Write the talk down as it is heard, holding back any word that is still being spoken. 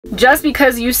Just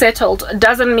because you settled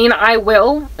doesn't mean I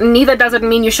will, neither does it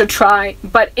mean you should try.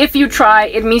 But if you try,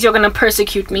 it means you're going to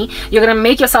persecute me. You're going to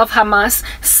make yourself Hamas,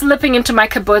 slipping into my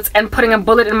kibbutz and putting a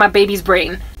bullet in my baby's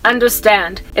brain.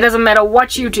 Understand, it doesn't matter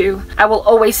what you do, I will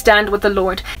always stand with the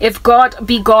Lord. If God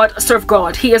be God, serve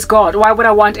God. He is God. Why would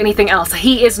I want anything else?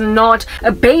 He is not,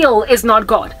 Baal is not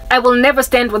God. I will never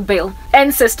stand with Baal.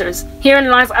 Ancestors,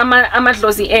 herein lies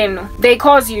Amadlozi Enu. They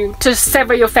cause you to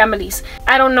sever your families.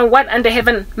 I don't know what under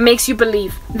heaven makes you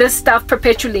believe this stuff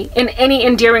perpetually in any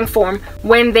endearing form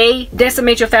when they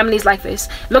decimate your families like this.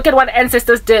 Look at what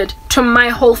ancestors did to my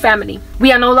whole family.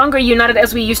 We are no longer united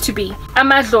as we used to be.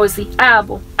 Amadlozi,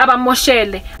 Abo,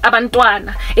 Abamoshele,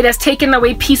 Abantwana. It has taken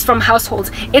away peace from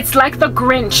households. It's like the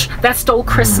Grinch that stole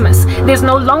Christmas. There's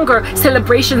no longer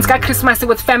celebrations ka Christmas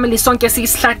with family.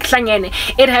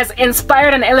 It has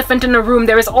inspired an elephant in a room.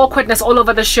 There is awkwardness all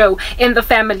over the show in the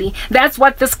family. That's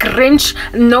what this Grinch,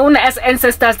 known as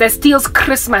ancestors that steals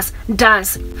Christmas,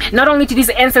 does. Not only do these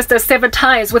ancestors sever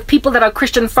ties with people that are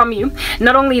Christian from you,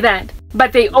 not only that,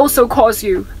 but they also cause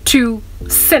you to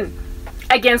sin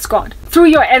against God through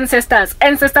your ancestors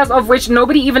of which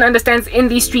nobody even understands in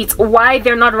these streets why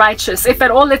they're not righteous. If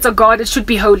at all it's a God, it should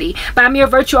be holy. By mere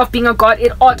virtue of being a God,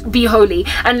 it ought to be holy,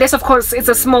 unless of course it's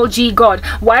a small g God.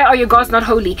 Why are your gods not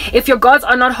holy? If your gods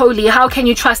are not holy, how can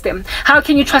you trust them? How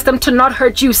can you trust them to not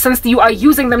hurt you, since you are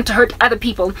using them to hurt other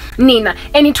people? Nina,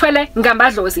 any twele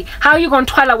ngambadlozi. How are you going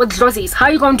to twala with dlozis? How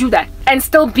are you going to do that and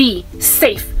still be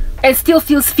safe? And still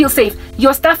feel safe?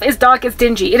 Your stuff is dark, it's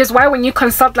dingy. It is why when you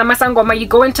consult La Masangoma, you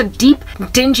go into deep,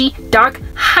 dingy, dark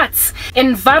huts,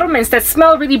 environments that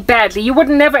smell really badly. You would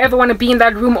never ever want to be in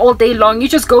that room all day long. You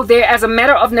just go there as a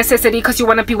matter of necessity because you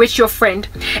want to bewitch your friend,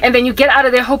 and then you get out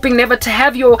of there hoping never to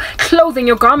have your clothing,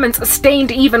 your garments stained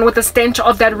even with the stench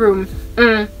of that room.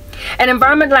 An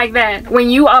environment like that,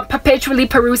 when you are perpetually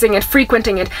perusing it,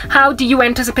 frequenting it, how do you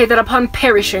anticipate that upon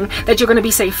perishing that you're going to be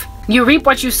safe? You reap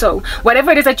what you sow. Whatever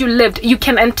it is that you lived, you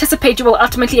can anticipate you will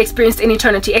ultimately experience in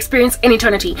eternity.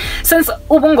 Since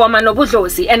Ubungoma no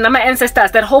Budlozi and Nama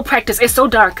ancestors, that whole practice is so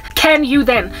dark, can you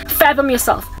then fathom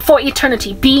yourself for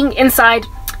eternity being inside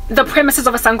the premises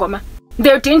of a Sangoma?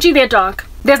 They're dingy, they're dark.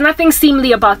 There's nothing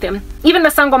seemly about them. Even the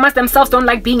Sangomas themselves don't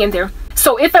like being in there.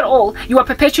 So if at all you are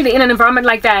perpetually in an environment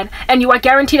like that, and you are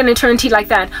guaranteed an eternity like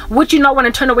that, would you not want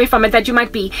to turn away from it, that you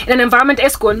might be in an environment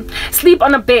eskun, sleep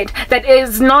on a bed that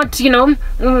is not, you know,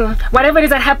 whatever it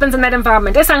is that happens in that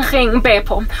environment,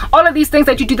 all of these things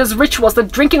that you do, those rituals, the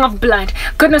drinking of blood,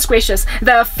 goodness gracious,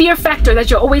 the fear factor that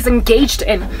you're always engaged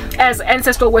in as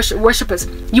ancestral worshippers.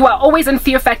 You are always in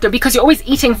fear factor because you're always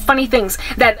eating funny things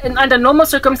that under normal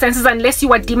circumstances, unless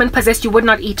you are demon possessed, you would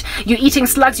not eat. You're eating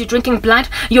slugs, you're drinking blood,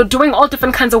 you're doing all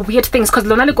different kinds of weird things because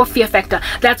Lonali go fear factor.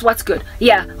 That's what's good.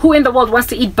 Yeah, who in the world wants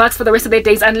to eat bugs for the rest of their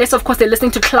days, unless of course they're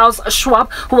listening to Klaus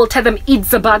Schwab, who will tell them eat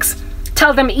the bugs.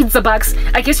 Tell them eat the bugs.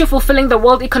 I guess you're fulfilling the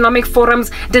World Economic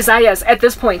Forum's desires at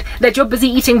this point, that you're busy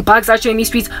eating bugs out here in these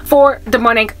streets for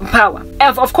demonic power.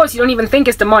 Of course, you don't even think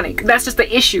it's demonic. That's just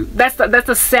the issue. That's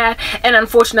the sad and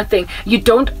unfortunate thing. You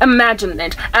don't imagine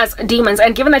it as demons,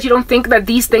 and given that you don't think that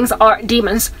these things are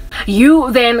demons,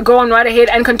 you then go on right ahead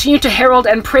and continue to herald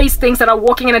and praise things that are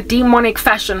walking in a demonic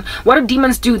fashion. What do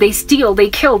demons do? They steal, they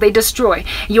kill, they destroy.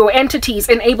 Your entities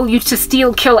enable you to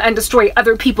steal, kill, and destroy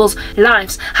other people's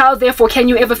lives. How therefore can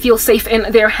you ever feel safe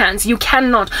in their hands? You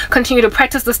cannot continue to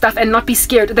practice the stuff and not be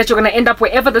scared that you're going to end up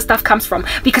wherever the stuff comes from,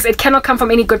 because it cannot come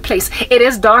from any good place. It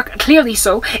is dark, clearly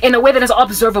so, in a way that is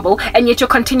observable, and yet you're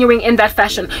continuing in that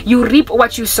fashion. You reap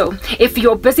what you sow. If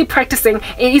you're busy practicing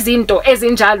izinto,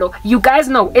 ezinjalo, you guys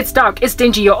know it's dark, it's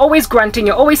dingy, you're always grunting,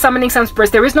 you're always summoning some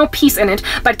spirits. There is no peace in it,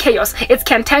 but chaos. It's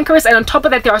cantankerous, and on top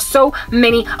of that, there are so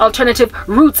many alternative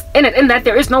routes in it, in that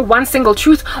there is no one single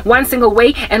truth, one single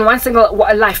way, and one single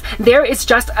life. There is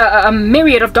just a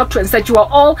myriad of doctrines that you are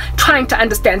all trying to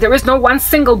understand. There is no one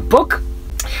single book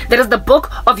that is the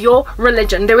book of your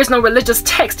religion. There is no religious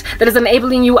text that is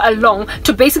enabling you along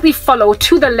to basically follow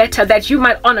to the letter that you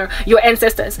might honor your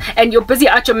ancestors. And you're busy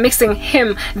out here mixing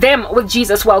them with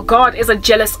Jesus, while God is a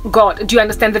jealous God. Do you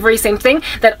understand the very same thing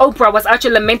that Oprah was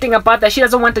actually lamenting about, that she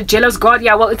doesn't want a jealous God?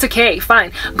 Yeah, well, it's okay,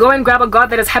 fine. Go and grab a God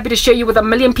that is happy to share you with 1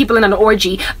 million people in an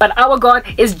orgy. But our God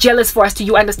is jealous for us. Do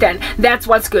you understand? That's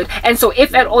what's good. And so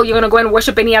if at all you're going to go and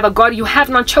worship any other God, you have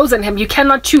not chosen him. You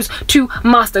cannot choose two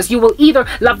masters. You will either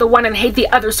love love the one and hate the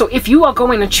other. So if you are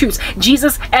going to choose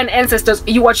Jesus and ancestors,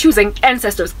 you are choosing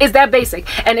ancestors. Is that basic?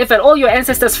 And if at all your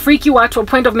ancestors freak you out to a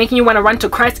point of making you want to run to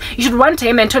Christ, you should run to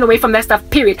him and turn away from that stuff,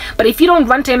 period. But if you don't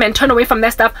run to him and turn away from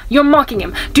that stuff, you're mocking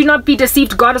him. Do not be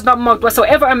deceived. God is not mocked.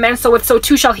 Whatsoever a man soweth, so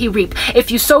too shall he reap. If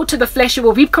you sow to the flesh, you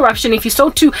will reap corruption. If you sow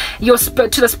to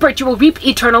the spirit, you will reap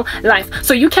eternal life.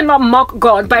 So you cannot mock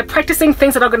God by practicing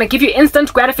things that are going to give you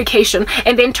instant gratification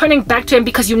and then turning back to him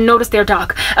because you notice they're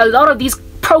dark. A lot of these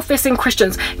professing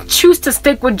Christians choose to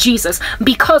stick with Jesus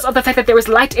because of the fact that there is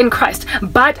light in Christ,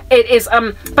 but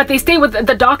they stay with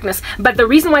the darkness. But the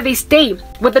reason why they stay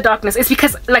with the darkness is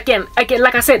because, like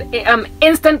I said,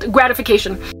 instant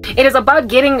gratification. It is about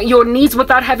getting your needs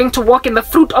without having to walk in the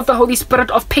fruit of the Holy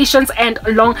Spirit of patience and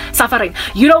long suffering.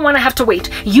 You don't want to have to wait.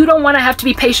 You don't want to have to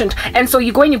be patient, and so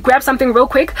you go and you grab something real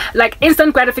quick, like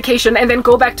instant gratification, and then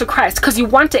go back to Christ because you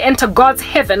want to enter God's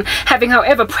heaven, having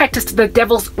however practiced the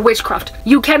devil's witchcraft.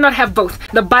 You cannot have both.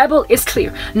 The Bible is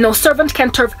clear. No servant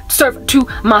can serve two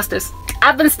masters.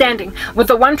 I've been standing with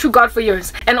the one true God for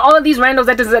years, and all of these randos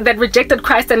that rejected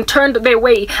Christ and turned their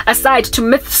way aside to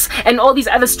myths and all these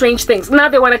other strange things. Now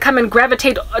they want to come and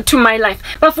gravitate to my life.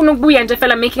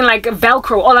 Making like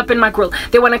Velcro all up in my grill.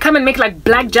 They want to come and make like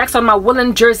blackjacks on my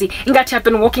woolen jersey. Ingati, I've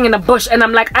been walking in the bush, and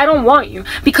I'm like, I don't want you,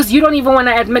 because you don't even want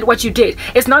to admit what you did.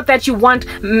 It's not that you want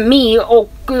me or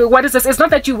what is this? It's not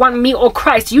that you want me or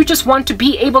Christ. You just want to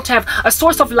be able to have a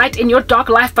source of light in your dark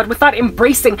life, but without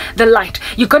embracing the light.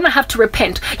 You're gonna have to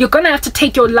repent. You're gonna have to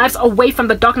take your lives away from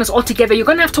the darkness altogether. You're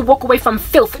gonna have to walk away from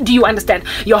filth. Do you understand?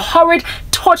 Your horrid,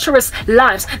 torturous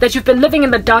lives that you've been living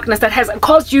in the darkness that has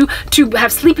caused you to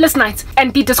have sleepless nights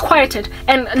and be disquieted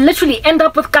and literally end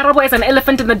up with Karabo as an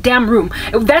elephant in the damn room.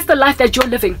 If that's the life that you're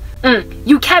living,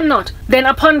 you cannot then,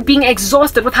 upon being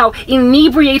exhausted with how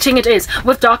inebriating it is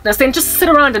with darkness, then just sit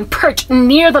around and perch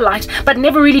near the light but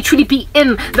never really truly be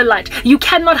in the light. You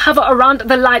cannot hover around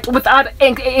the light without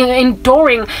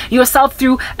enduring yourself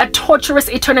through a torturous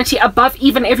eternity above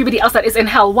even everybody else that is in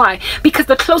hell. Why? Because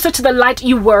the closer to the light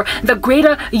you were, the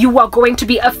greater you are going to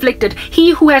be afflicted.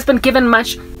 He who has been given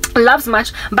much loves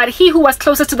much, but he who was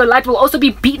closest to the light will also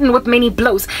be beaten with many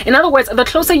blows. In other words, the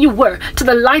closer you were to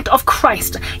the light of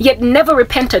Christ, yet never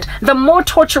repented, the more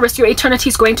torturous your eternity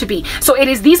is going to be. So it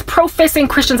is these professing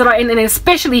Christians that are in an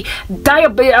especially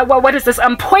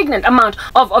poignant amount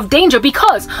of danger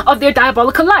because of their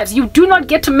diabolical lives. You do not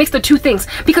get to mix the two things,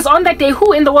 because on that day,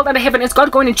 who in the world under heaven is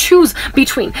God going to choose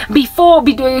between?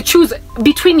 Choose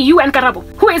between you and Karabo?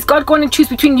 Who is God going to choose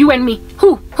between you and me?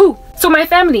 Who? So my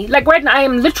family, like right now, I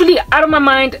am literally out of my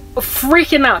mind,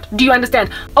 freaking out. Do you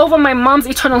understand? Over my mom's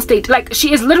eternal state. Like,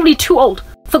 she is literally too old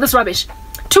for this rubbish.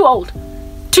 Too old.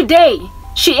 Today,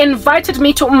 she invited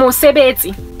me to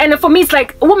Mosebetsi. And for me, it's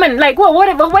like, woman, like, well,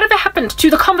 whatever happened to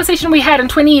the conversation we had in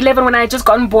 2011 when I had just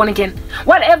gotten born again?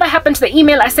 Whatever happened to the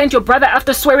email I sent your brother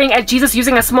after swearing at Jesus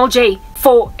using a small j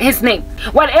for his name?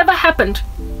 Whatever happened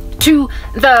to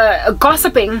the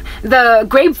gossiping, the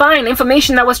grapevine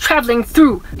information that was traveling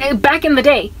through back in the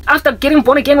day after getting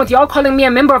born again with y'all calling me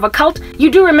a member of a cult? You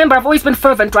do remember I've always been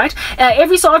fervent, right?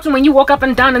 Every so often when you walk up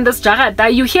and down in this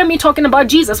jarada, you hear me talking about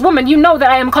Jesus. Woman, you know that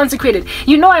I am consecrated.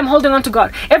 You know I'm holding on to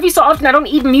God. Every so often I don't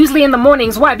eat muesli in the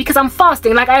mornings. Why? Because I'm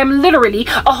fasting. Like, I am literally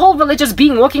a whole religious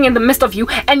being walking in the midst of you,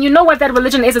 and you know what that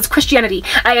religion is. It's Christianity.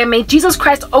 I am a Jesus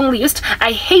Christ onlyist.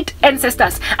 I hate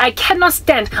ancestors. I cannot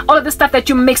stand all of the stuff that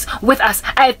you mix with us.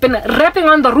 I have been rapping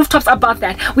on the rooftops about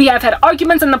that. We have had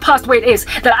arguments in the past where it is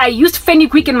that I used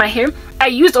fenugreek in my hair, I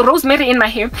used rosemary in my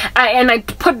hair, and I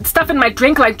put stuff in my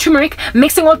drink like turmeric,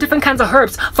 mixing all different kinds of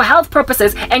herbs for health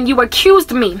purposes, and you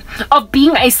accused me of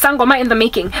being a sangoma in the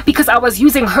making because I was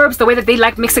using herbs the way that they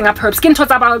like mixing up herbs. That's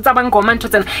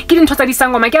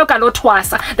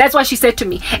what she said to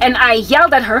me, and I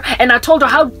yelled at her and I told her,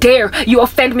 how dare you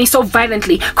offend me so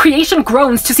violently. Creation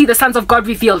groans to see the sons of God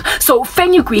revealed. So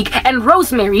fenugreek and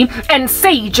rosemary and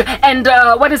sage and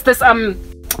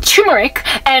turmeric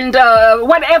and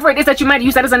whatever it is that you might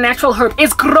use that is a natural herb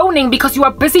is groaning because you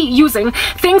are busy using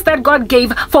things that God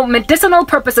gave for medicinal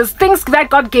purposes, things that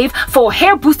God gave for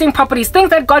hair boosting properties, things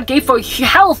that God gave for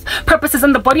health purposes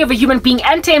in the body of a human being,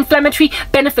 anti-inflammatory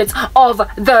benefits of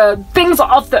the things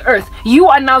of the earth. You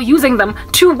are now using them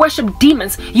to worship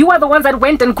demons. You are the ones that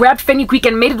went and grabbed fenugreek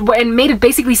and made it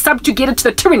basically subjugated to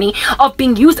the tyranny of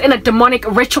being used in a demonic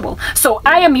ritual. So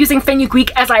I am using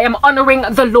fenugreek as I am honoring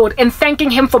the Lord and thanking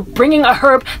him him for bringing a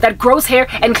herb that grows hair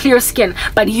and clears skin.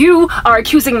 But you are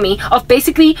accusing me of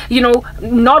basically, you know,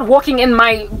 not walking in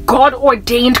my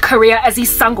God-ordained career as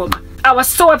Isangoma. I was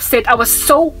so upset. I was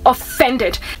so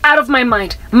offended, out of my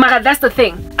mind. Mara, that's the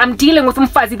thing. I'm dealing with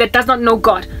Umfazi that does not know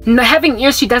God. No, having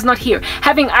ears she does not hear.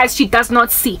 Having eyes she does not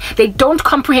see. They don't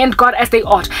comprehend God as they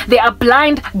ought. They are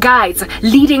blind guides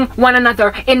leading one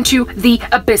another into the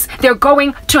abyss. They're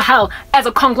going to hell as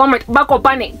a conglomerate.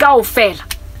 Bakobane gaofela.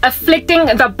 Afflicting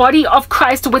the body of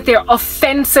Christ with their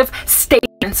offensive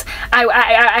statements.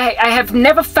 I have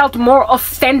never felt more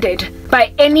offended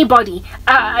by anybody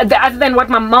other than what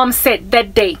my mom said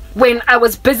that day when I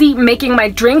was busy making my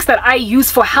drinks that I use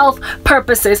for health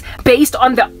purposes based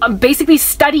on the basically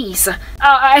studies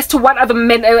as to what are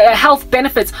the health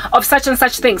benefits of such and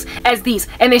such things as these.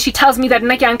 And then she tells me that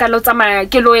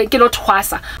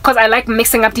because I like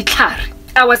mixing up the tlhare.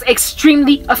 I was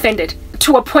extremely offended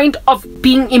to a point of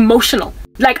being emotional.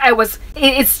 Like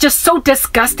it's just so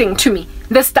disgusting to me,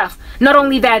 this stuff. Not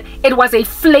only that, it was a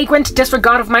flagrant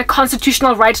disregard of my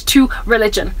constitutional right to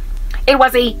religion. It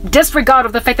was a disregard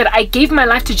of the fact that I gave my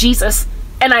life to Jesus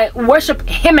and I worship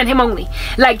him and him only.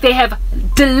 Like they have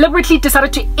deliberately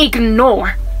decided to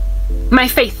ignore my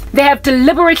faith. They have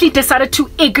deliberately decided to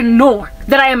ignore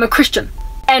that I am a Christian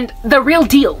and the real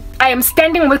deal. I am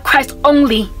standing with Christ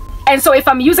only. And so if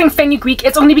I'm using fenugreek,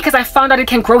 it's only because I found out it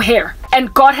can grow hair.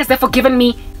 And God has therefore given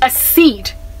me a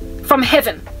seed from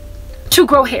heaven to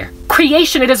grow hair.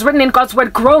 Creation, it is written in God's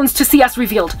word, groans to see us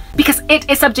revealed. Because it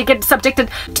is subjected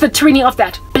to the tyranny of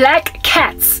that. Black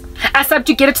cats are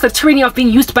subjugated to the tyranny of being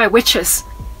used by witches.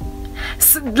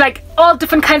 Like all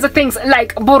different kinds of things,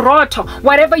 like boroto,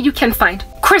 whatever you can find.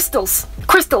 Crystals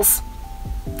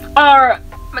are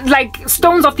like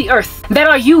stones of the earth that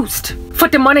are used for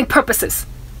demonic purposes.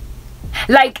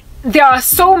 Like there are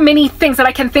so many things that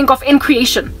I can think of in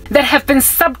creation that have been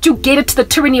subjugated to the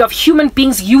tyranny of human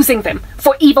beings using them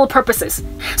for evil purposes.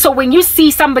 So when you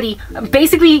see somebody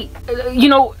basically, you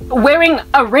know, wearing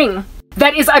a ring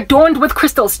that is adorned with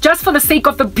crystals just for the sake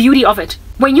of the beauty of it,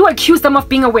 when you accuse them of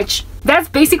being a witch, that's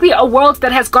basically a world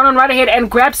that has gone on right ahead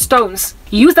and grabbed stones,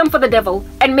 used them for the devil,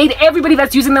 and made everybody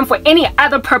that's using them for any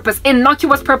other purpose,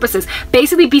 innocuous purposes,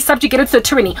 basically be subjugated to the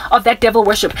tyranny of that devil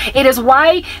worship. It is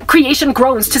why creation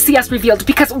groans to see us revealed,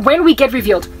 because when we get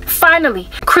revealed, finally,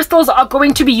 crystals are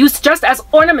going to be used just as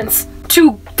ornaments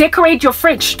to decorate your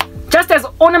fridge, just as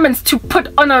ornaments to put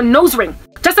on a nose ring,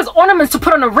 just as ornaments to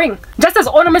put on a ring, just as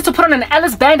ornaments to put on an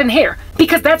Alice band in hair,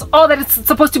 because that's all that it's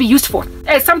supposed to be used for.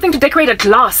 As something to decorate a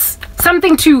glass,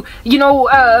 something to, you know,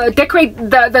 decorate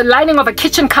the lining of a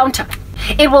kitchen counter.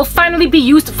 It will finally be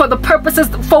used for the purposes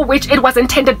for which it was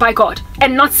intended by God,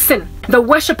 and not sin. The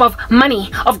worship of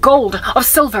money, of gold, of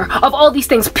silver, of all these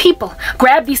things. People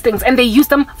grab these things and they use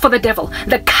them for the devil.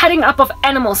 The cutting up of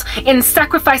animals in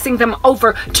sacrificing them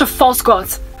over to false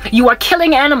gods. You are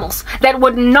killing animals that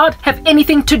would not have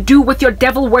anything to do with your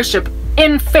devil worship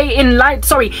in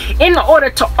order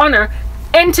to honor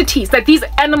entities that these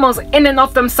animals in and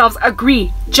of themselves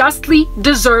agree justly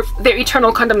deserve their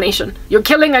eternal condemnation. You're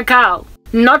killing a cow,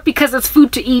 not because it's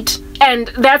food to eat, and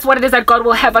that's what it is that God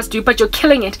will have us do, but you're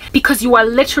killing it because you are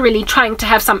literally trying to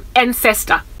have some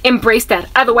ancestor embrace that,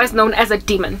 otherwise known as a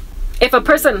demon. If a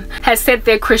person has said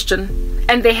they're Christian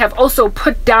and they have also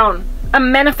put down a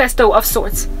manifesto of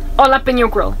sorts all up in your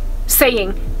grill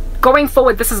saying, going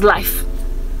forward, this is life,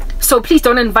 so please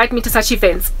don't invite me to such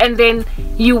events, and then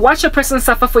you watch a person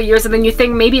suffer for years and then you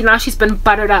think maybe now she's been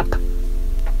buttered up,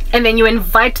 and then you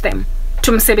invite them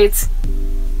to Msebetsi.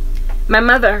 My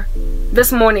mother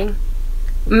this morning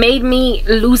made me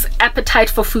lose appetite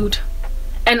for food,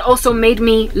 and also made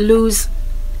me lose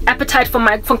appetite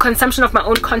for consumption of my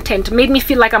own content. Made me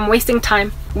feel like I'm wasting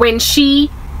time when she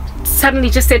suddenly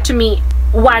just said to me,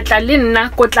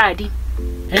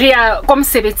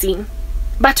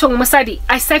 Batong Mosadi,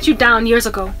 I sat you down years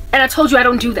ago and I told you I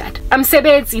don't do that.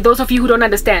 Msebetsi, those of you who don't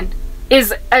understand,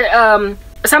 is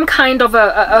some kind of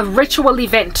a ritual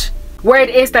event where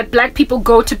it is that black people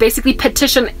go to basically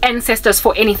petition ancestors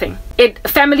for anything.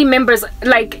 Family members,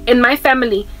 like in my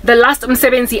family, the last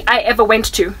Msebetsi I ever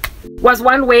went to was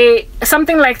one where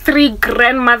something like 3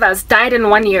 grandmothers died in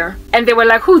 1 year, and they were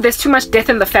like, "Ooh, there's too much death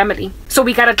in the family, so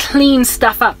we gotta clean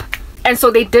stuff up." And so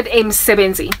they did a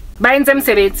Msebetsi,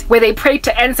 where they prayed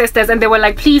to ancestors and they were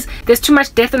like, "Please, there's too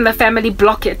much death in the family,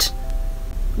 block it.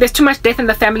 There's too much death in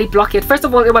the family, block it." First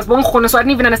of all, it was Bongkhono, so I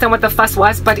didn't even understand what the fuss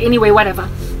was, but anyway, whatever.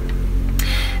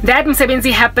 That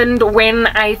Msebetsi happened when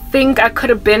I think I could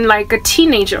have been like a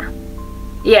teenager.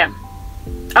 Yeah,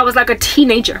 I was like a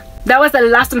teenager. That was the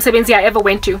last Msebetsi I ever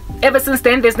went to. Ever since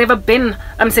then, there's never been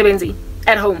Msebetsi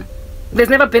at home. There's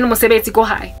never been mosebetsi go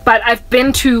high, but I've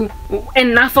been to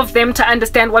enough of them to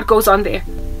understand what goes on there.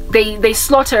 They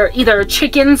slaughter either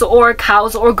chickens or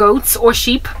cows or goats or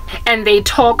sheep, and they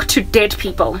talk to dead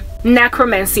people.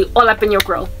 Necromancy all up in your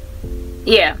grill.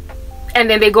 Yeah. And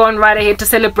then they go on right ahead to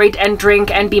celebrate and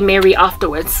drink and be merry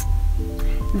afterwards.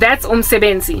 That's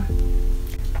umsebenzi.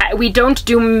 We don't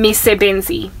do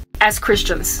misebenzi as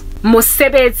Christians.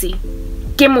 Mosebetsi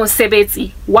ke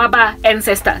mosebetsi waba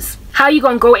ancestors. How you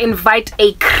gonna go invite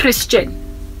a Christian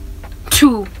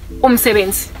to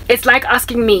umsebenzi? It's like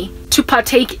asking me to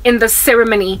partake in the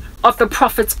ceremony of the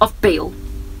prophets of Baal.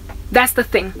 That's the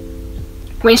thing.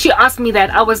 When she asked me that,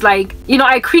 I was like, you know,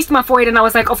 I creased my forehead and I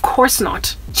was like, of course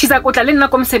not. She's like, I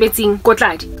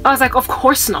was like, of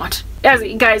course not.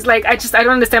 Guys, like, I don't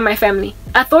understand my family.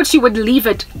 I thought she would leave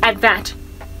it at that.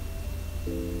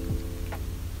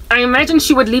 I imagine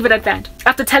she would leave it at that.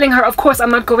 After telling her, of course, I'm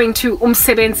not going to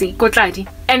umsebenzi, kotladi.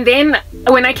 And then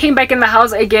when I came back in the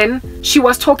house again, she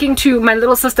was talking to my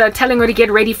little sister, telling her to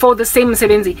get ready for the same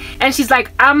msebenzi. And she's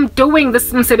like, I'm doing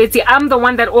this msebenzi. I'm the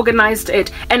one that organized it.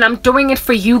 And I'm doing it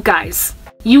for you guys.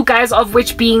 You guys, of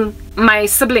which being my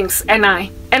siblings and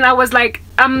I. And I was like,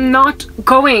 I'm not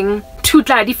going to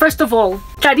Tladi. First of all,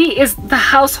 Tladi is the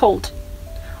household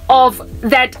of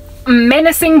that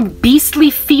menacing,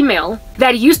 beastly female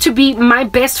that used to be my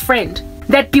best friend,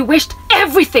 that bewitched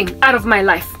everything out of my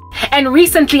life. And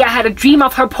recently I had a dream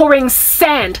of her pouring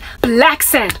sand, black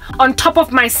sand, on top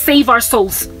of my Save Our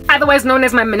Souls, otherwise known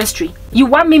as my ministry. You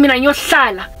want me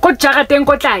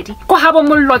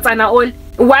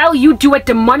while you do a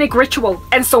demonic ritual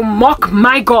and so mock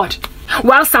my God,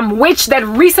 while some witch that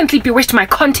recently bewitched my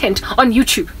content on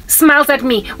YouTube smiles at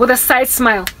me with a side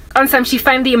smile. On some, she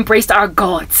finally embraced our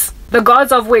gods. The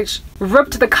gods of which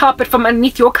ripped the carpet from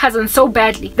underneath your cousin so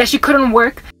badly that she couldn't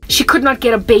work, she could not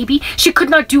get a baby, she could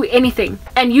not do anything.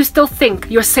 And you still think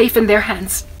you're safe in their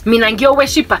hands. Minangyo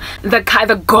Weshipa,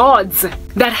 the gods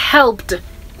that helped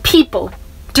people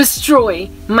destroy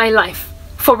my life.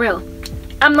 For real.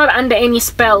 I'm not under any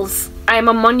spells. I am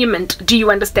a monument, do you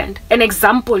understand? An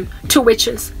example to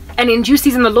witches. And in due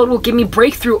season, the Lord will give me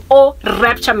breakthrough or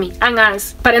rapture me,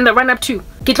 angas. But in the run-up to,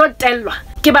 kitlo telwa,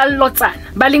 ke ba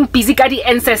lotsana, baling busy ka di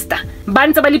ancestor,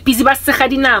 bantse bali busy ba sega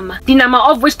dinama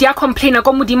of which they are complaining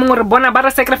ko modimo gore bona ba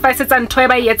re sacrifice tsa ntho e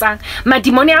ba etsang,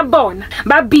 madimone a bona,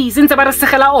 ba busy ntse ba re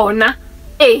segela ona.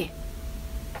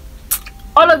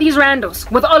 All of these randos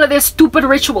with all of their stupid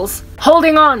rituals,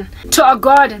 holding on to a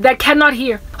God that cannot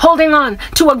hear, holding on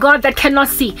to a God that cannot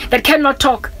see, that cannot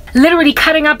talk, literally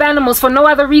cutting up animals for no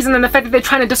other reason than the fact that they're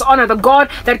trying to dishonor the God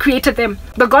that created them,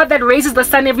 the God that raises the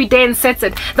sun every day and sets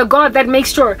it, the God that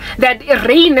makes sure that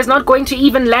rain is not going to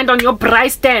even land on your braai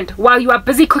stand while you are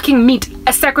busy cooking meat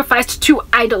sacrificed to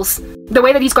idols. The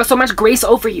way that he's got so much grace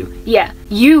over you. Yeah,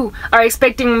 you are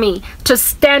expecting me to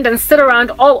stand and sit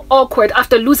around all awkward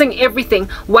after losing everything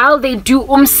while they do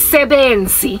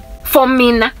umsebenzi for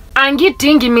mina.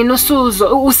 Angidingi mina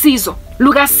usizo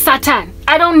luka Satan.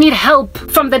 I don't need help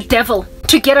from the devil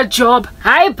to get a job.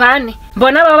 Hi bani,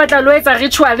 bona ba batla lo etsa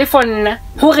ritual for nna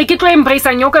hore ke tlo embrace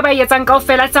nyoka ba etsang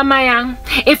kaofela tsamayang.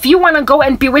 If you want to go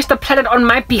and bewitch the planet on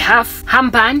my behalf,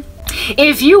 hambani.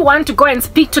 If you want to go and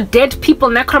speak to dead people,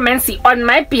 necromancy, on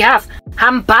my behalf,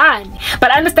 hambani.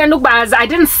 But understand, Lukbaz, I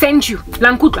didn't send you.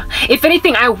 Lankutla. If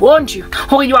anything, I warned you.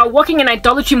 Or you are walking in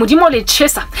idolatry, mudimo le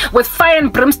chesa, with fire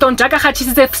and brimstone,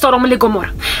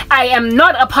 I am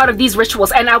not a part of these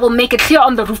rituals, and I will make it clear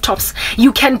on the rooftops.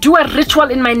 You can do a ritual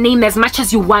in my name as much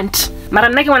as you want.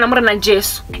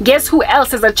 Guess who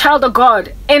else is a child of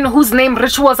God, in whose name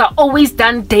rituals are always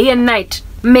done day and night?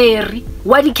 Mary.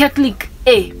 Wadi Catholic.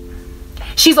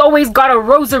 She's always got a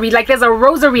rosary, like there's a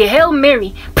rosary, Hail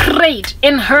Mary, prayed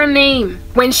in her name.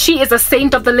 When she is a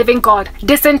saint of the living God,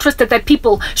 disinterested that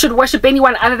people should worship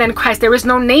anyone other than Christ. There is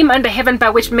no name under heaven by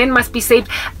which men must be saved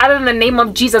other than the name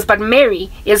of Jesus. But Mary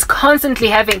is constantly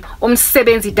having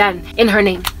umsebenzi done in her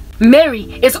name.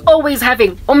 Mary is always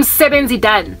having umsebenzi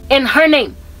done in her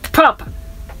name. Proper.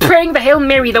 Praying the Hail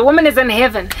Mary. The woman is in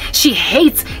heaven. She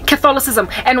hates Catholicism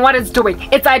and what it's doing.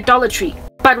 It's idolatry.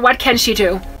 But what can she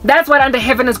do? That's what under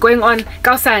heaven is going on.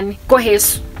 Kausani, go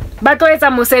hes. Mention.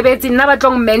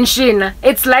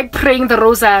 It's like praying the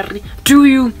rosary. Do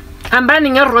you? I'm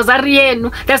banning a rosary.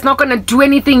 That's not gonna do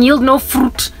anything. Yield no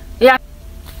fruit. Yeah.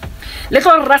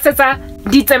 Little raseta.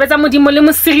 Ditebetsa modimo le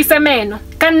mo sirisa meno.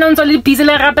 Ka nonzo le busy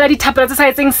le rapela ditapela tse sa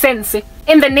etseng sense.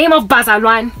 In the name of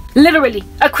Bazalwane. Literally,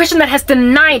 a Christian that has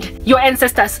denied your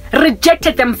ancestors,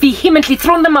 rejected them vehemently,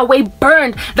 thrown them away,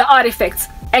 burned the artifacts.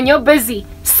 and you're busy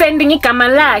sending igama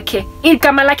lakhe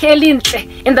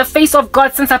elinhle in the face of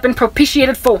God, since I've been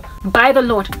propitiated for by the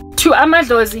Lord. To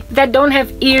amadlozi that don't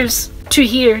have ears to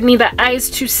hear, neither eyes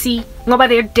to see, ngoba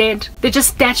they're dead. They're just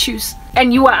statues,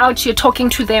 and you are out here talking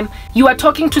to them. You are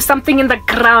talking to something in the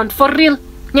ground, for real.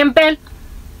 Nyempel,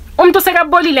 umntu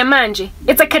sekabolile manje.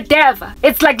 It's a cadaver.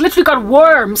 It's like literally got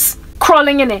worms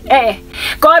crawling in it.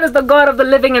 God is the God of the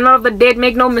living and not of the dead,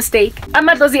 make no mistake.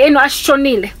 Amadlozi enu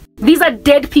ashonile. These are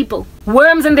dead people,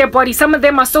 worms in their body. Some of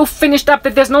them are so finished up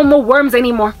that there's no more worms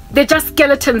anymore. They're just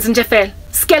skeletons in Jefel.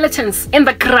 Skeletons in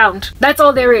the ground. That's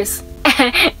all there is.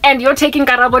 And you're taking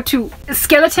Karabo to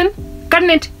skeleton?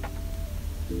 Garnet.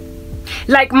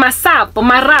 Like Masapo,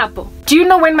 Marapo. Do you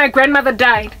know when my grandmother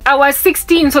died? I was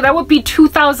 16, so that would be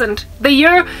 2000. The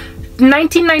year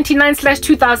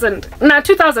 1999/2000. Nah,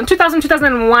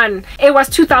 2001. It was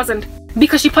 2000.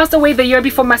 Because she passed away the year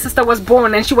before my sister was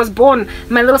born, and she was born,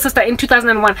 my little sister, in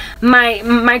 2001.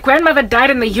 My grandmother died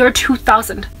in the year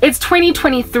 2000. It's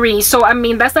 2023, so I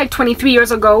mean that's like 23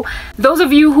 years ago. Those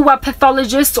of you who are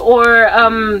pathologists or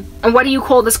what do you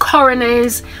call this,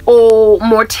 coroners or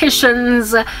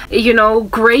morticians, you know,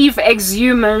 grave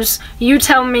exhumers, you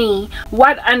tell me,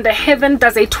 what under heaven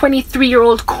does a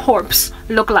 23-year-old corpse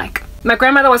look like? My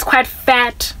grandmother was quite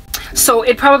fat, so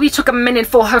it probably took a minute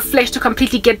for her flesh to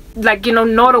completely get, like, you know,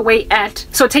 gnawed away at.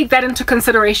 So take that into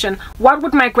consideration. What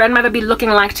would my grandmother be looking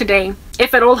like today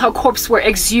if at all her corpse were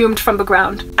exhumed from the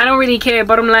ground? I don't really care.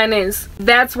 Bottom line is,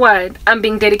 that's what I'm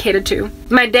being dedicated to.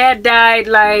 My dad died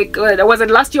like, was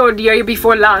it last year or the year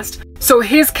before last? So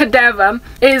his cadaver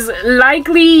is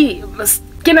likely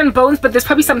skin and bones, but there's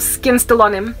probably some skin still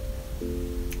on him.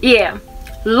 Yeah,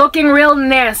 looking real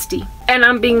nasty. And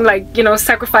I'm being, like, you know,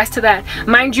 sacrificed to that.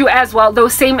 Mind you as well,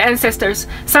 those same ancestors,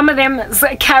 some of them's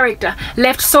character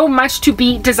left so much to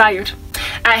be desired.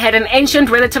 I had an ancient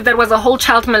relative that was a whole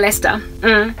child molester.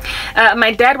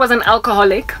 My dad was an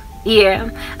alcoholic. Yeah.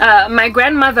 My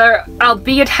grandmother,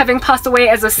 albeit having passed away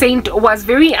as a saint, was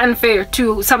very unfair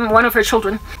to one of her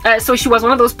children. So she was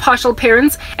one of those partial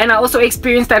parents, and I also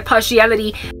experienced that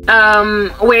partiality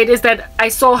where it is that I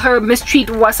saw her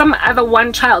mistreat some other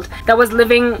one child that was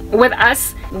living with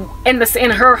us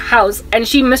in her house, and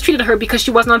she mistreated her because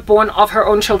she was not born of her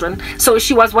own children. So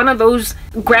she was one of those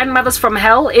grandmothers from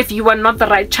hell if you were not the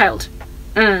right child.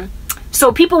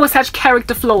 So people with such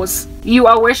character flaws, you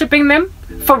are worshipping them?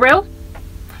 For real?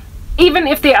 Even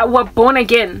if they were born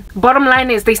again, bottom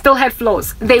line is they still had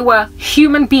flaws. They were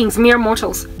human beings, mere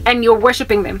mortals, and you're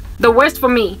worshipping them. The worst for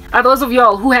me are those of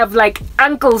y'all who have like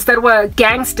uncles that were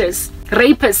gangsters,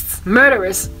 rapists,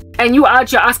 murderers, and you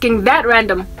out here asking that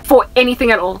random for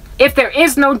anything at all. If there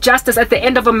is no justice at the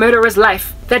end of a murderer's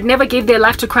life that never gave their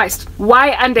life to Christ,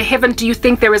 why under heaven do you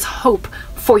think there is hope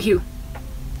for you?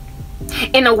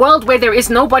 In a world where there is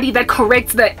nobody that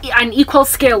corrects the unequal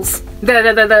scales,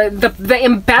 the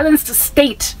imbalanced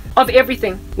state of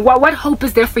everything, what hope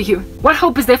is there for you? What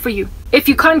hope is there for you? If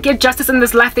you can't get justice in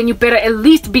this life, then you better at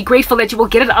least be grateful that you will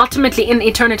get it ultimately in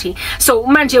eternity. So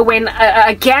manje, when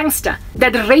a gangster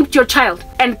that raped your child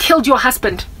and killed your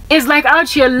husband is like out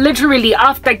here literally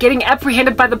after getting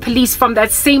apprehended by the police from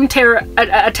that same terror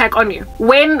attack on you,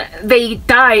 when they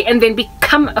die and then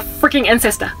become a freaking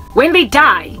ancestor, when they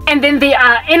die and then they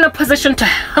are in a position to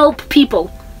help people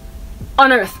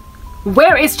on earth,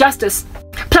 where is justice?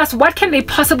 Plus, what can they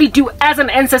possibly do as an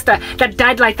ancestor that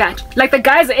died like that? Like the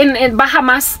guys in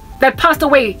Bahamas that passed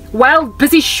away while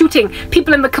busy shooting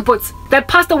people in the kibbutz, that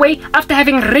passed away after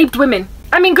having raped women.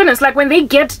 I mean, goodness, like when they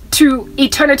get to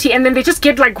eternity and then they just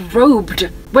get like robed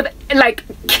with like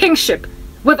kingship,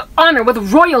 with honor, with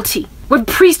royalty, with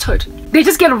priesthood. They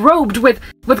just get robed with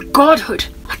godhood.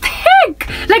 What the heck?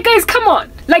 Like, guys, come on.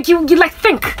 Like, you like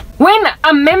think. When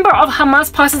a member of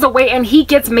Hamas passes away and he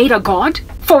gets made a god?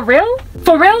 For real?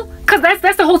 For real? Because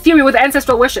that's the whole theory with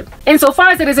ancestral worship. Insofar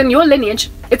as it is in your lineage,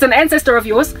 it's an ancestor of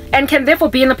yours and can therefore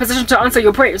be in a position to answer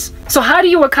your prayers. So how do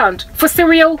you account for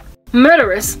serial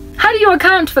murderers? How do you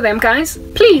account for them, guys?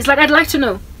 Please, like, I'd like to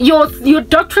know. Your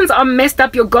doctrines are messed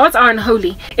up. Your gods are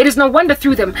unholy. It is no wonder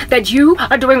through them that you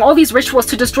are doing all these rituals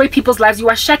to destroy people's lives. You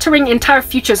are shattering entire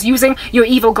futures using your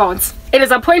evil gods. It is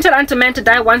appointed unto man to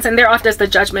die once, and thereafter is the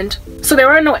judgment. So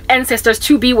there are no ancestors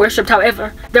to be worshipped.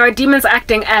 However, there are demons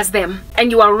acting as them,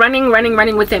 and you are running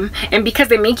with them. And because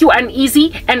they make you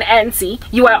uneasy and antsy,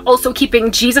 you are also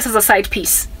keeping Jesus as a side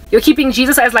piece. You're keeping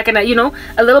Jesus as like a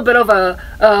little bit of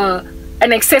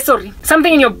an accessory,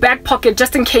 something in your back pocket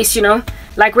just in case,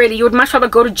 like really you would much rather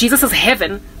go to Jesus's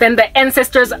heaven than the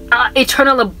ancestors'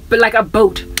 eternal like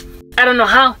abode. I don't know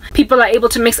how people are able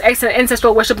to mix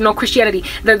ancestral worship and no Christianity.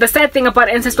 The sad thing about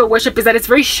ancestral worship is that it's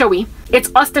very showy,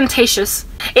 it's ostentatious,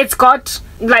 it's got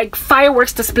like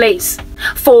fireworks displays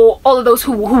for all of those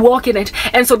who walk in it.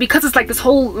 And so because it's like this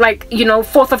whole, like, you know,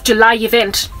 4th of July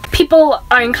event, people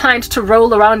are inclined to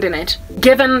roll around in it,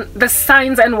 given the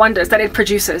signs and wonders that it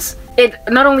produces. It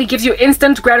not only gives you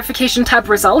instant gratification type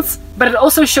results, but it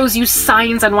also shows you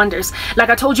signs and wonders. Like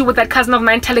I told you with that cousin of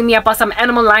mine telling me about some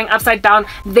animal lying upside down,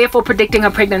 therefore predicting her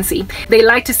pregnancy. They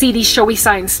like to see these showy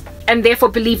signs and therefore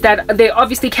believe that there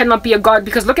obviously cannot be a God,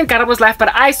 because look at Karabo's life,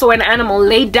 but I saw an animal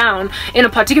laid down in a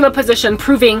particular position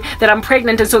proving that I'm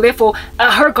pregnant, and so therefore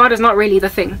her God is not really the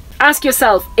thing. Ask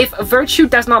yourself, if virtue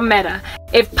does not matter,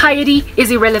 if piety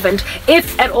is irrelevant,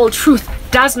 if at all truth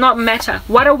does not matter,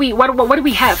 what do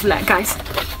we have, like, guys?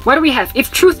 What do we have?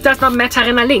 If truth does not matter,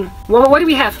 what do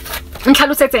we have?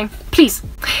 Please,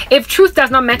 if truth does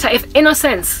not matter, if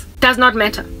innocence does not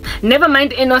matter, never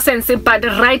mind innocence, but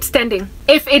right standing,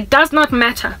 if it does not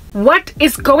matter, what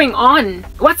is going on?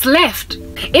 What's left?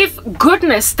 If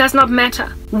goodness does not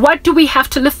matter, what do we have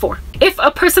to live for? If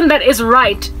a person that is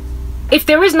right, if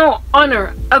there is no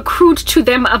honor accrued to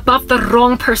them above the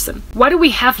wrong person, what do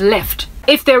we have left?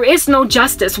 If there is no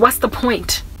justice, what's the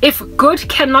point? If good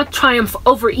cannot triumph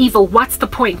over evil, what's the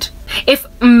point? If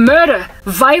murder,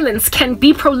 violence can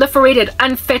be proliferated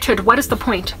unfettered, what is the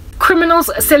point? Criminals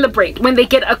celebrate when they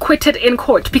get acquitted in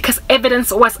court because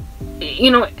evidence was,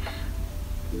 you know,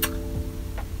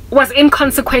 was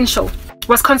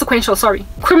consequential, sorry.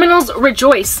 Criminals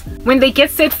rejoice when they get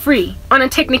set free on a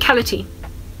technicality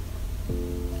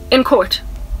in court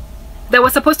that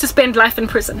was supposed to spend life in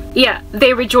prison. Yeah,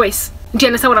 they rejoice. Do you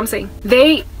understand what I'm saying?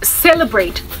 They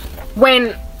celebrate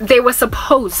when they were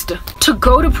supposed to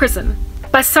go to prison,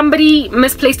 but somebody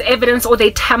misplaced evidence or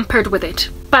they tampered with it.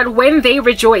 But when they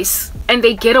rejoice and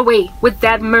they get away with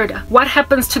that murder, what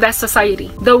happens to that society?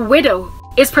 The widow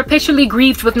is perpetually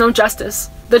grieved with no justice.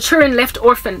 The children left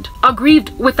orphaned are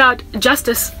grieved without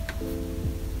justice.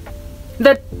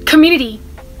 The community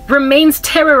remains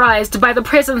terrorized by the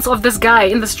presence of this guy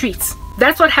in the streets.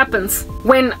 That's what happens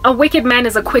when a wicked man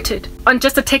is acquitted on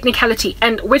just a technicality,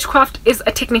 and witchcraft is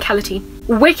a technicality.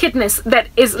 Wickedness that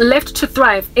is left to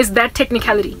thrive is that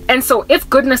technicality. And so if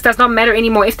goodness does not matter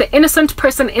anymore, if the innocent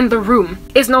person in the room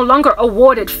is no longer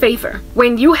awarded favor,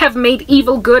 when you have made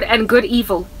evil good and good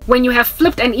evil, when you have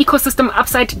flipped an ecosystem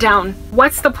upside down,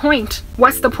 what's the point?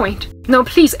 What's the point? No,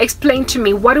 please explain to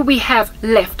me, what do we have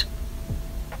left?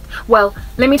 Well,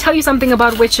 let me tell you something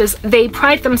about witches. They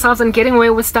pride themselves on getting away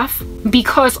with stuff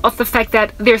because of the fact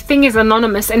that their thing is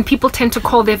anonymous and people tend to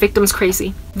call their victims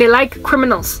crazy. They like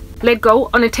criminals let go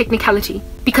on a technicality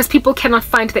because people cannot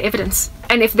find the evidence.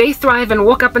 And if they thrive and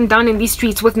walk up and down in these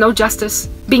streets with no justice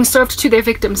being served to their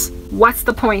victims, what's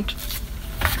the point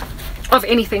of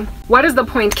anything? What is the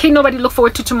point? Can nobody look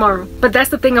forward to tomorrow? But that's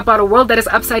the thing about a world that is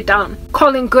upside down,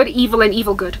 calling good evil and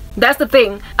evil good. That's the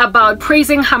thing about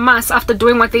praising Hamas after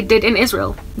doing what they did in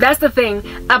Israel. That's the thing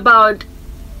about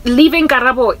leaving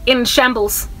Karabo in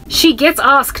shambles. She gets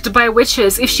asked by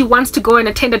witches if she wants to go and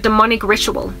attend a demonic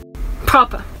ritual.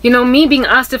 Proper. You know, me being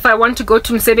asked if I want to go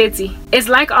to Msebetsi is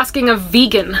like asking a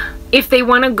vegan if they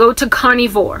want to go to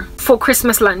Carnivore for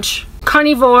Christmas lunch.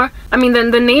 Carnivore, I mean,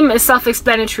 then the name is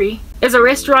self-explanatory. Is a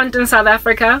restaurant in South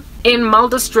Africa, in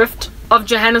Muldersdrift of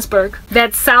Johannesburg,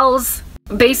 that sells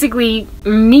basically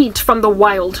meat from the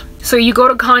wild. So you go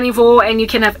to Carnivore and you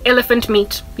can have elephant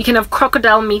meat, you can have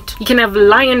crocodile meat, you can have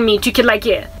lion meat, you can, like,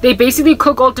 yeah, they basically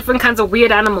cook all different kinds of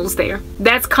weird animals there.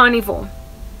 That's Carnivore.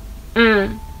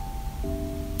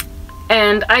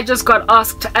 And I just got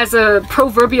asked as a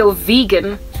proverbial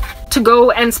vegan to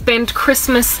go and spend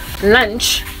Christmas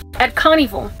lunch at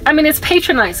Carnivore. I mean, it's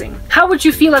patronizing. How would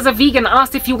you feel as a vegan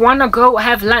asked if you want to go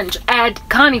have lunch at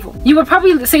Carnivore? You would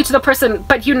probably say to the person,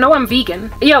 but you know I'm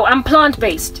vegan. Yo, I'm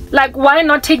plant-based. Like, why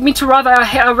not take me to rather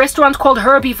a restaurant called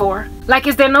Herbivore? Like,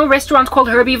 is there no restaurant called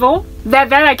Herbivore?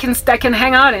 That I can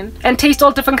hang out in and taste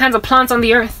all different kinds of plants on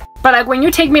the earth. But like, when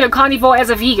you take me to Carnivore as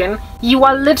a vegan, you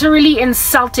are literally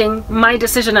insulting my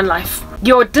decision in life.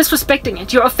 You're disrespecting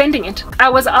it. You're offending it. I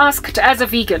was asked as a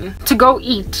vegan to go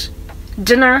eat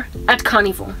dinner at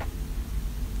Carnivore,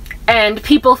 and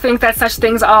people think that such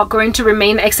things are going to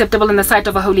remain acceptable in the sight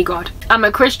of a holy God. I'm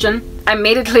a Christian. I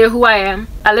made it clear who I am.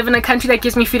 I live in a country that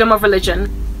gives me freedom of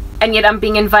religion, and yet I'm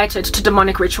being invited to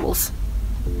demonic rituals.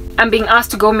 I'm being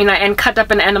asked to go mina and cut up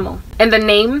an animal in the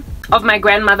name of my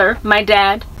grandmother, my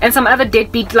dad, and some other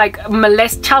deadbeat, like,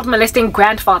 child molesting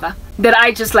grandfather that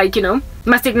I just, like, you know,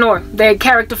 must ignore their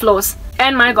character flaws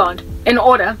and my God in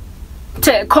order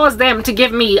to cause them to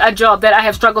give me a job that I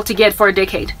have struggled to get for a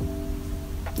decade.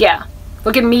 Yeah,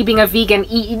 Look at me being a vegan,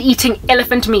 eating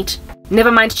elephant meat.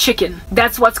 Never mind chicken.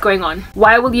 That's what's going on.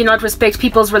 Why will you not respect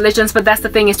people's religions? But that's the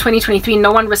thing, is 2023,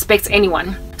 no one respects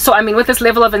anyone. So I mean, with this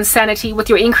level of insanity, with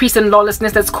your increase in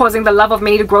lawlessness that's causing the love of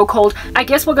many to grow cold, I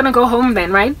guess we're gonna go home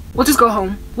then, right? We'll just go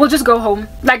home. We'll just go home.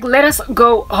 Like, let us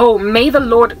go home. May the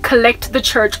Lord collect the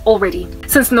church already,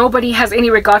 since nobody has any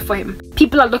regard for him.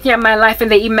 People are looking at my life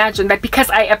and they imagine that because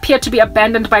I appear to be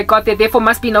abandoned by God, there therefore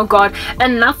must be no God.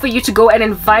 Enough for you to go and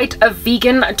invite a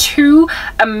vegan to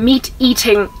a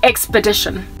meat-eating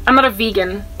expedition. I'm not a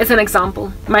vegan, it's an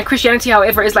example. My Christianity,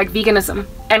 however, is like veganism.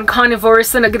 And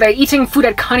carnivorous, and they're eating food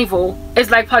at carnivore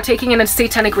is like partaking in a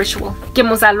satanic ritual. Ke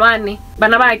mozalwane,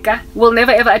 bana ba ka will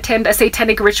never ever attend a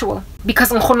satanic ritual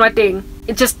because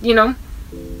it just, you know,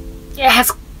 it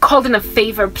has called in a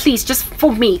favor, please, just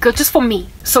for me, just for me.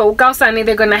 So Gausani,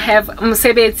 they're gonna have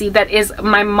msebenzi, that is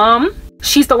my mom.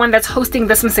 She's the one that's hosting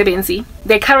this msebenzi.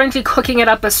 They're currently cooking it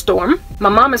up a storm. My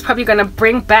mom is probably gonna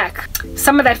bring back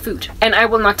some of that food and I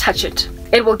will not touch it.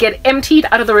 It will get emptied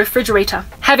out of the refrigerator,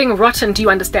 having rotten, do you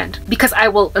understand? Because I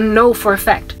will know for a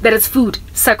fact that it's food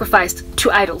sacrificed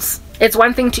to idols. It's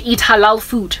one thing to eat halal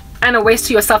food and always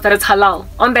to yourself that it's halal.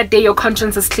 On that day, your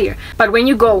conscience is clear. But when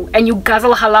you go and you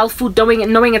guzzle halal food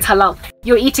knowing it's halal,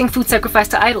 you're eating food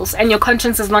sacrificed to idols and your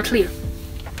conscience is not clear.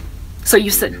 So you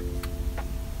sin.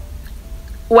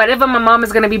 Whatever my mom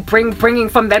is going to be bringing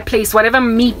from that place, whatever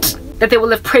meat that they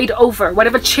will have prayed over,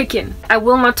 whatever chicken, I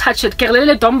will not touch it.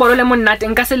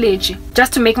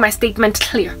 Just to make my statement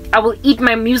clear. I will eat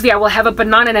my muesli, I will have a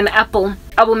banana and an apple.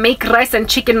 I will make rice and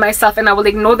chicken myself and I will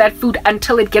ignore that food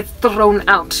until it gets thrown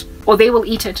out. Or they will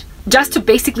eat it. Just to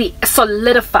basically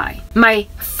solidify my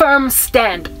firm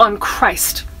stand on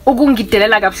Christ. And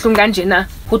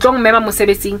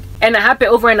I happy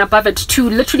over and above it to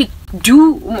literally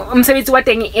do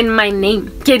in my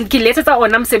name. Exactly.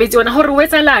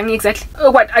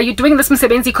 What are you doing this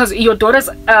because your daughters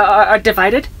are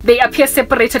divided? They appear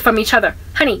separated from each other.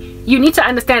 Honey, you need to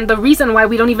understand the reason why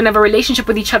we don't even have a relationship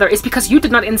with each other is because you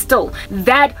did not instill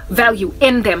that value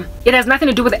in them. It has nothing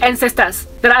to do with the ancestors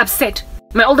that are upset.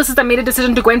 My older sister made a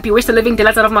decision to go and bewitch the living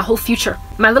daylights out of my whole future.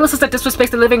 My little sister disrespects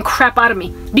the living crap out of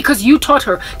me because you taught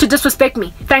her to disrespect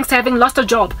me, thanks to having lost a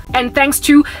job and thanks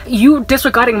to you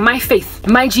disregarding my faith,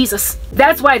 my Jesus.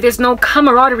 That's why there's no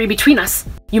camaraderie between us.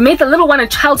 You made the little one a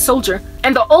child soldier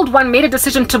and the old one made a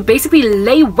decision to basically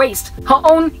lay waste her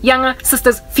own younger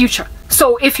sister's future.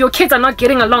 So if your kids are not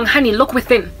getting along, honey, look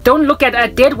within. Don't look at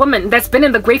a dead woman that's been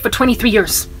in the grave for 23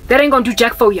 years. That ain't gonna do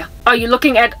jack for ya. Are you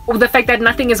looking at the fact that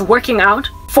nothing is working out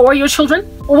for your children?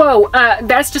 Whoa,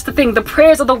 that's just the thing. The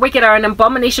prayers of the wicked are an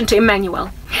abomination to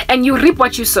Emmanuel. And you reap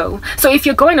what you sow. So if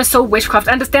you're going to sow witchcraft,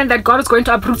 understand that God is going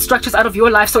to uproot structures out of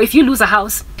your life. So if you lose a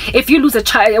house, if you lose a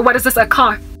child, a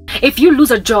car, if you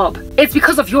lose a job, it's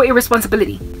because of your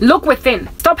irresponsibility. Look within.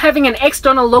 Stop having an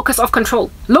external locus of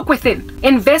control. Look within.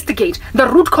 Investigate the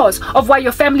root cause of why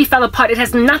your family fell apart. It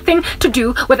has nothing to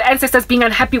do with ancestors being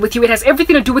unhappy with you. It has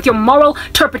everything to do with your moral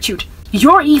turpitude.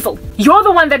 You're evil. You're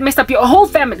the one that messed up your whole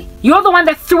family. You're the one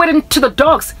that threw it into the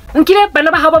dogs.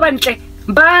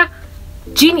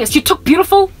 Genius. You took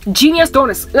beautiful, genius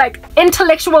daughters, like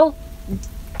intellectual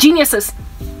geniuses,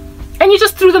 and you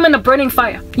just threw them in a burning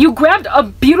fire. You grabbed a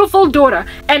beautiful daughter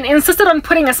and insisted on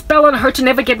putting a spell on her to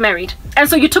never get married. And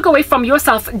so you took away from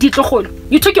yourself, you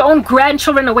took your own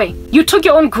grandchildren away. You took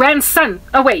your own grandson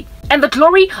away. And the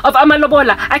glory of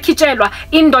Amalobola, Akijelwa,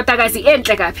 Indotagazi,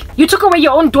 Entlegapi. You took away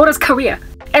your own daughter's career.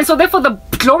 And so therefore the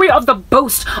glory of the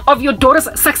boast of your daughter's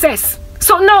success.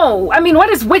 So no, I mean,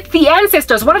 what is with the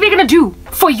ancestors? What are they gonna do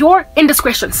for your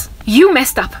indiscretions? You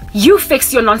messed up. You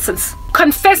fixed your nonsense.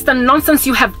 Confess the nonsense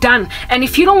you have done. And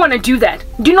if you don't want to do that,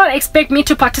 do not expect me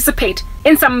to participate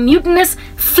in some mutinous,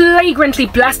 flagrantly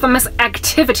blasphemous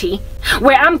activity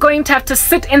where I'm going to have to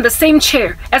sit in the same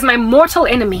chair as my mortal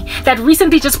enemy that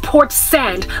recently just poured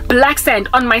sand, black sand,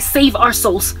 on my Save Our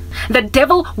Souls. The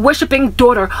devil-worshipping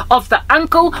daughter of the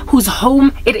uncle whose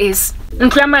home it is.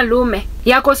 Nklamalume,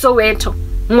 yako Soweto,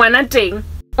 ngwana teng.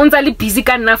 Unzali busy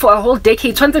kana for a whole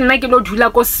decade. I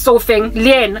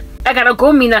gotta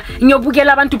go mina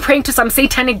nyobukela abantu praying to some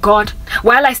satanic god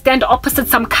while I stand opposite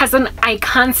some cousin I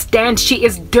can't stand. She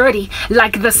is dirty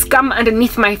like the scum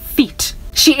underneath my feet.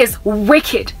 She is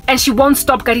wicked and she won't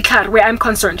stop Garikar where I'm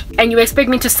concerned. And you expect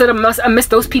me to sit amidst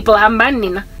those people?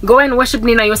 Nina. Go and worship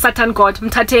Nina, your Satan god.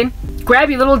 Mtaten. Grab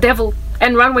your little devil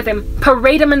and run with him.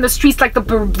 Parade him in the streets like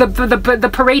the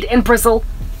parade in Brazil.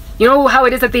 You know how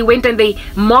it is that they went and they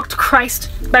mocked Christ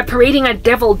by parading a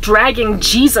devil dragging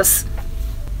Jesus,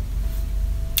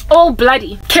 all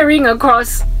bloody, carrying a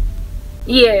cross,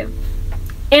 yeah,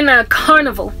 in a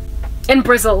carnival in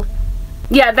Brazil.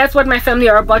 Yeah, that's what my family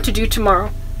are about to do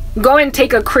tomorrow. Go and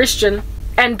take a Christian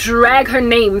and drag her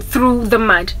name through the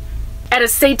mud at a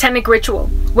satanic ritual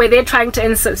where they're trying to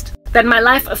insist that my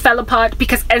life fell apart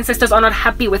because ancestors are not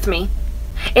happy with me.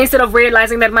 Instead of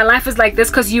realizing that my life is like this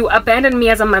because you abandoned me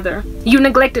as a mother. You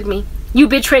neglected me. You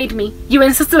betrayed me. You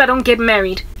insisted I don't get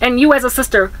married. And you as a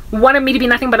sister wanted me to be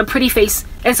nothing but a pretty face.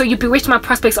 And so you bewitched my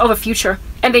prospects of a future.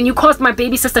 And then you caused my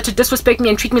baby sister to disrespect me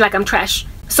and treat me like I'm trash.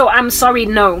 So I'm sorry,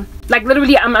 no. Like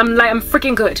literally, I'm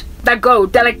freaking good. Like go,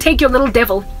 like take your little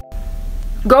devil.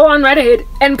 Go on right ahead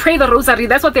and pray the rosary.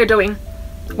 That's what they're doing.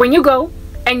 When you go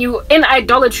and you in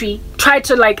idolatry try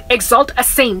to like exalt a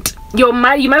saint, you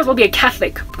might as well be a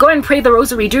Catholic. Go and pray the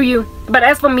rosary, do you? But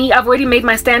as for me, I've already made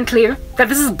my stand clear that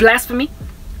this is blasphemy.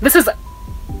 This is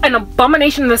an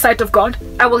abomination in the sight of God.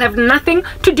 I will have nothing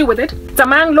to do with it. In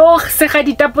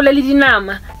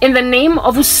the name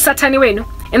of Usataniwenu,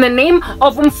 in the name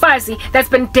of Umfazi that's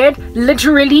been dead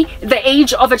literally the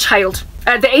age of a child,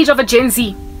 the age of a Gen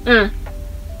Z.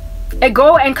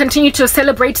 Go and continue to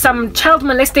celebrate some child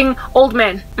molesting old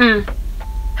man.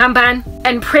 Hamban,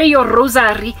 and pray your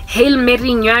rosary. Hail Mary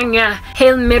Nyanya,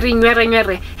 Hail Mary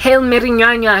Nyere, Hail Mary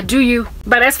Nyanya, do you?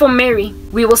 But as for Mary,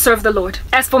 we will serve the Lord.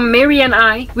 As for Mary and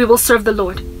I, we will serve the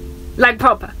Lord. Like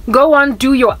proper. Go on,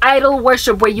 do your idol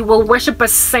worship where you will worship a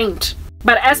saint.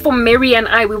 But as for Mary and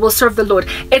I, we will serve the Lord.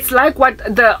 It's like what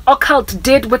the occult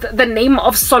did with the name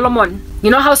of Solomon. You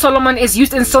know how Solomon is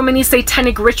used in so many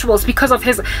satanic rituals because of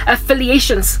his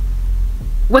affiliations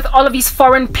with all of these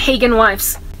foreign pagan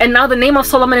wives. And now the name of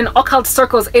Solomon in occult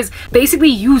circles is basically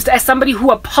used as somebody who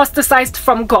apostatized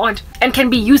from God and can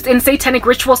be used in satanic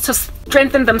rituals to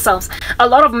strengthen themselves. A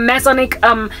lot of Masonic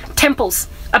temples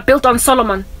are built on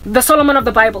Solomon, the Solomon of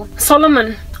the Bible.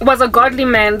 Solomon was a godly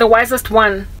man, the wisest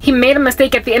one. He made a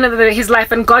mistake at the end of his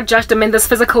life and God judged him in this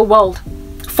physical world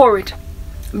for it.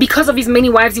 Because of his many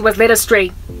wives, he was led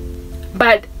astray.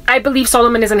 But I believe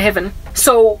Solomon is in heaven.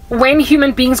 So when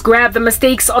human beings grab the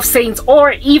mistakes of saints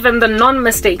or even the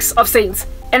non-mistakes of saints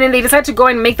and then they decide to go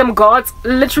and make them gods,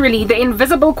 literally the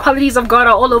invisible qualities of God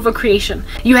are all over creation.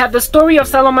 You have the story of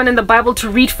Solomon in the Bible to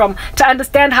read from to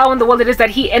understand how in the world it is that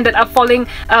he ended up falling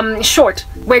short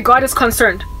where God is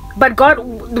concerned. But God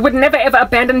would never ever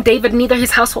abandon David, neither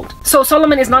his household. So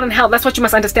Solomon is not in hell. That's what you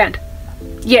must understand.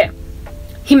 Yeah,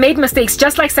 he made mistakes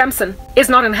just like Samson is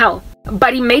not in hell.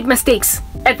 But he made mistakes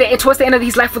towards the end of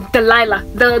his life with Delilah,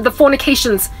 the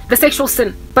fornications, the sexual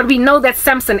sin. But we know that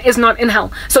Samson is not in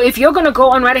hell. So if you're going to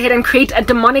go on right ahead and create a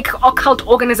demonic occult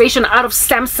organization out of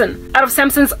Samson, out of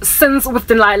Samson's sins with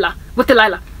Delilah,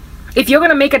 if you're going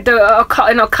to make an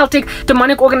occultic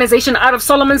demonic organization out of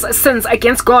Solomon's sins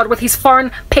against God with his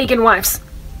foreign pagan wives,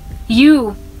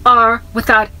 you are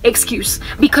without excuse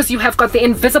because you have got the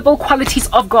invisible qualities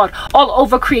of God all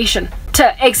over creation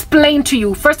to explain to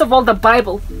you. First of all, the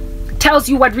Bible tells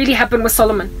you what really happened with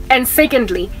Solomon, and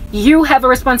secondly, you have a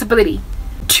responsibility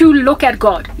to look at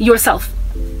God yourself.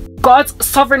 God's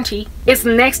sovereignty is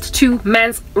next to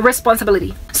man's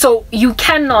responsibility. So you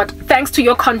cannot, thanks to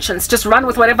your conscience, just run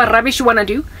with whatever rubbish you want to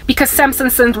do because Samson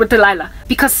sinned with Delilah,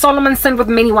 because Solomon sinned with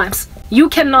many wives. You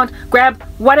cannot grab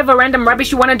whatever random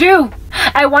rubbish you want to do.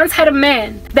 I once had a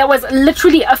man that was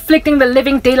literally afflicting the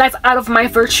living daylights out of my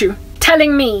virtue,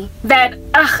 telling me that,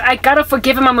 I gotta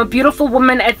forgive him, I'm a beautiful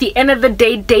woman. At the end of the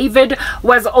day, David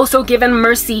was also given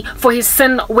mercy for his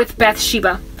sin with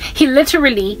Bathsheba. He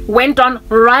literally went on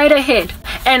right ahead.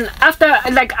 And after,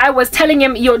 like, I was telling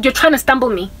him, you're trying to stumble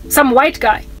me. Some white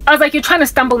guy. I was like, you're trying to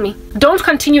stumble me. Don't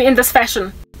continue in this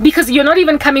fashion. Because you're not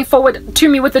even coming forward to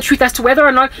me with the truth as to whether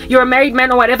or not you're a married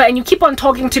man or whatever, and you keep on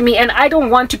talking to me and I don't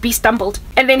want to be stumbled.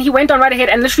 And then he went on right ahead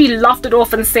and literally laughed it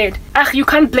off and said, you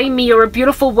can't blame me, you're a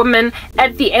beautiful woman.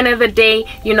 At the end of the day,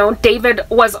 you know, David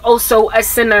was also a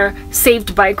sinner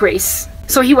saved by grace.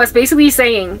 So he was basically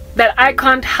saying that I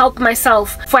can't help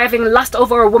myself for having lust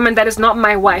over a woman that is not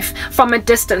my wife from a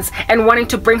distance and wanting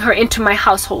to bring her into my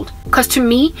household. Because to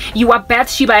me, you are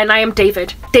Bathsheba and I am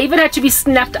David. David had to be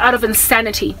snapped out of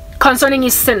insanity concerning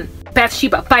his sin,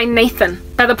 Bathsheba, by Nathan,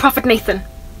 by the prophet Nathan.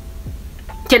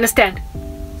 Do you understand?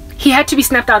 He had to be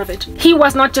snapped out of it. He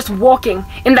was not just walking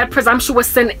in that presumptuous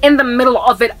sin in the middle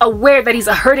of it, aware that he's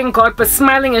a hurting God, but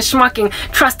smiling and schmucking,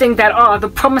 trusting that, the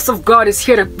promise of God is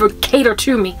here to cater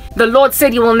to me. The Lord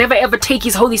said he will never ever take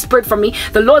his Holy Spirit from me.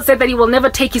 The Lord said that he will never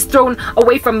take his throne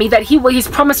away from me, that his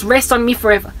promise rests on me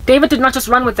forever. David did not just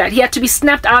run with that. He had to be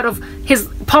snapped out of his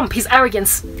pomp, his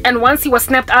arrogance. And once he was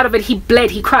snapped out of it, he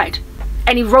bled, he cried.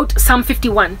 And he wrote Psalm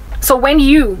 51. So when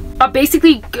you are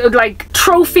basically like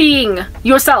trophying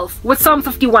yourself with Psalm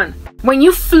 51, when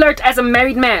you flirt as a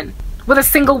married man with a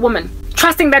single woman,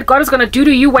 trusting that God is going to do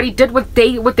to you what he did with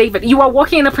David. You are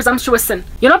walking in a presumptuous sin.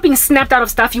 You're not being snapped out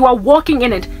of stuff. You are walking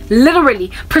in it,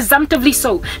 literally, presumptively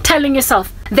so, telling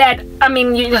yourself that, I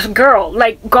mean, girl,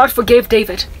 like, God forgave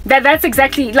David. That's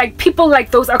exactly, like, people like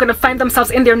those are going to find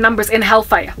themselves in their numbers in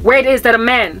hellfire, where it is that a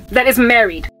man that is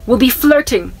married will be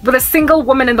flirting with a single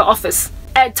woman in the office,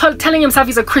 telling himself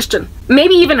he's a Christian,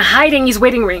 maybe even hiding his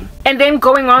wedding ring, and then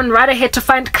going on right ahead to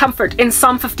find comfort in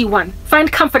Psalm 51. Find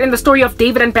comfort in the story of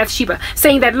David and Bathsheba,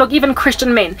 saying that, look, even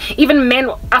Christian men, even men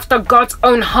after God's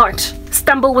own heart,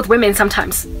 stumble with women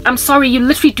sometimes. I'm sorry, you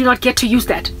literally do not get to use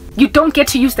that. You don't get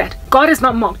to use that. God is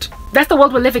not mocked. That's the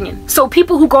world we're living in. So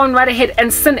people who go on right ahead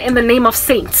and sin in the name of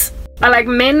saints are like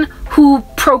men who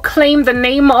proclaim the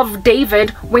name of David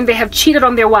when they have cheated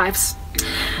on their wives.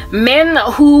 Men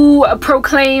who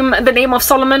proclaim the name of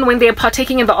Solomon when they're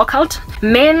partaking in the occult.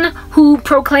 Men who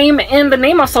proclaim in the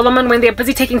name of Solomon when they're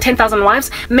busy taking 10,000 wives.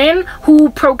 Men who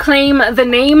proclaim the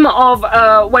name of,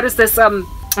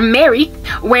 Mary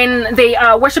when they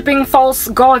are worshipping false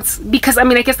gods, because I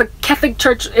mean, I guess the Catholic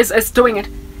Church is doing it.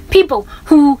 People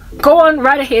who go on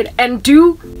right ahead and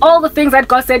do all the things that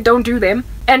God said don't do them,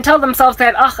 and tell themselves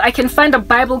that, oh, I can find a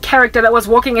Bible character that was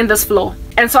walking in this floor,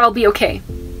 and so I'll be okay.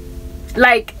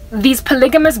 Like these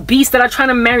polygamous beasts that are trying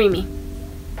to marry me,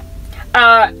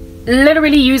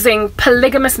 literally using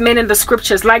polygamous men in the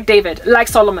scriptures like David, like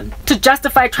Solomon, to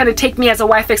justify trying to take me as a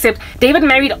wife, except David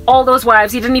married all those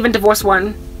wives. He didn't even divorce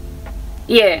one.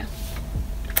 Yeah.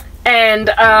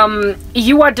 And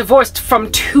you are divorced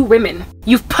from 2 women.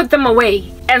 You've put them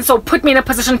away, and so put me in a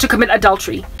position to commit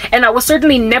adultery. And I will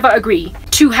certainly never agree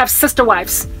to have sister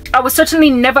wives. I will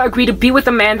certainly never agree to be with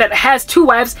a man that has 2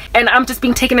 wives and I'm just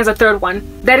being taken as a 3rd one.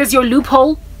 That is your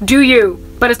loophole. Do you?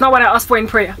 But it's not what I asked for in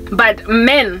prayer. But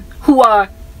men who are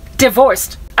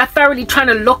divorced are thoroughly trying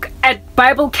to look at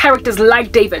Bible characters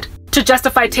like David to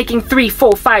justify taking 3,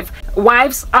 4, 5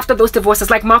 wives after those divorces,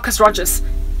 like Marcus Rogers.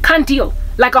 Can't deal.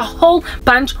 Like a whole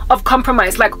bunch of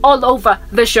compromise, like all over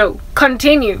the show.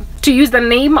 Continue to use the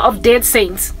name of dead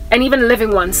saints and even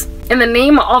living ones in the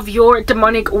name of your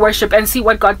demonic worship, and see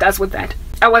what God does with that.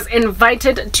 I was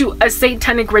invited to a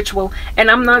satanic ritual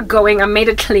and I'm not going. I made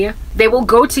it clear. They will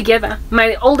go together.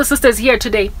 My older sister is here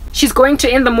today. She's going to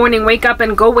in the morning wake up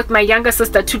and go with my younger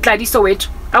sister to Tladi Soweto.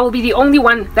 I will be the only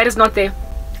one that is not there.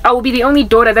 I will be the only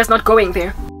daughter that's not going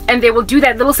there. And they will do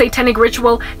that little satanic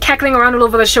ritual, cackling around all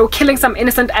over the show, killing some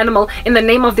innocent animal in the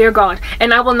name of their God,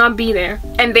 and I will not be there.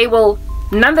 And they will,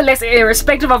 nonetheless,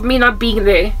 irrespective of me not being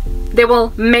there, they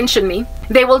will mention me.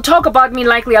 They will talk about me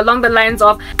likely along the lines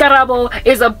of Karabo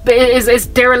is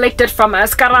derelicted from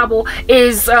us. Karabo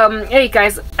is hey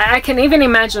guys, I can even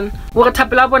imagine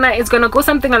Tapilabona is gonna go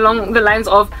something along the lines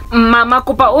of Mama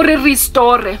Kopa ore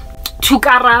restore to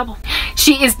Karabo.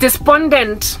 She is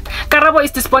despondent. Karabo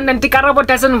is despondent. Karabo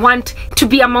doesn't want to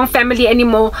be among family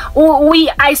anymore. We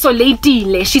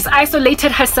isolated. She's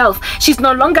isolated herself. She's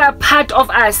no longer a part of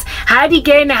us.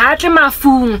 Hadigene hatle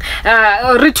mafung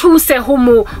rituse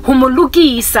homo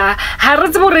lukisa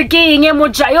haratsborekeng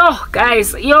emoja. Yo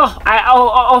guys, yo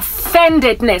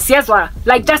offendedness. Yes,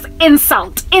 like just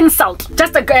insult,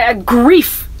 just a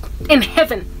grief in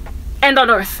heaven and on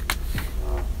earth.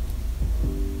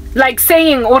 Like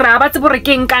saying, they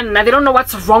don't know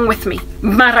what's wrong with me.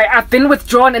 Mara, I've been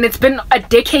withdrawn and it's been a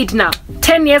decade now.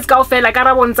 10 years ago, like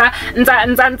Arabonza,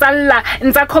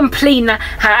 nza complain,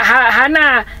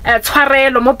 hana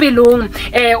tshwarelo mo pelong,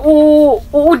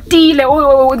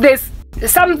 there's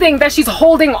something that she's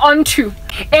holding on to.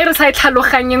 Like,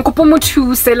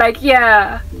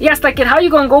 yeah, yes, like it. How you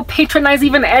gonna go patronize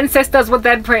even ancestors with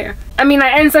that prayer? I mean, our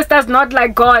ancestors not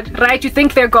like God, right? You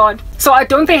think they're God, so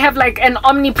don't they have like an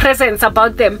omnipresence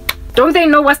about them? Don't they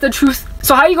know what's the truth?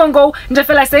 So how you gonna go and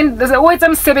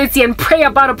pray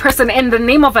about a person in the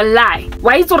name of a lie?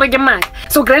 Why is it mad?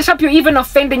 So Grandshop, you're even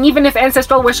offending, even if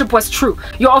ancestral worship was true.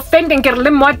 You're offending.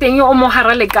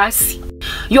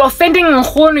 You're offending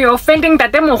Nkgono, you're offending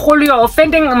Tate Mogolo, you're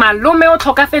offending Malome o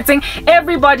tlhokafetseng,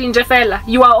 everybody in Jefela.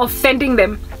 You are offending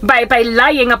them by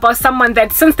lying about someone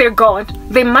that, since they're God,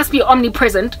 they must be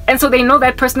omnipresent, and so they know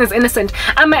that person is innocent.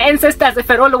 And my ancestors, if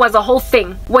it all was a whole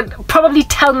thing, would probably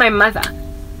tell my mother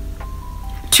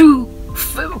to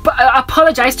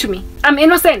apologize to me. I'm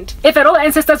innocent. If at all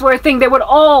ancestors were a thing, they would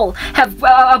all have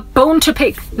a bone to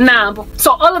pick. Nah.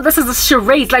 So all of this is a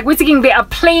charade. Like, we're thinking they are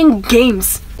playing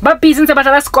games. They are playing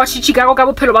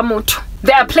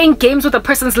games with a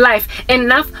person's life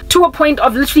enough to a point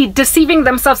of literally deceiving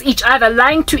themselves, each other,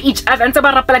 lying to each other.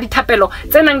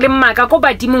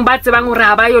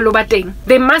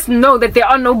 They must know that there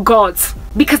are no gods.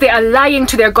 because they are lying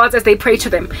to their gods as they pray to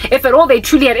them. If at all they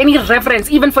truly had any reverence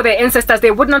even for their ancestors,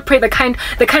 they would not pray the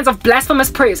kinds of blasphemous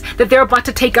prayers that they're about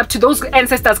to take up to those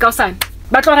ancestors.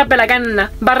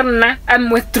 I'm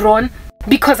withdrawn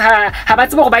because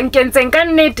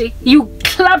you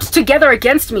clubbed together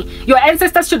against me. Your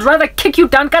ancestors should rather kick you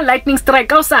down ka lightning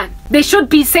strike. They should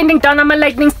be sending down my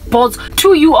lightning bolts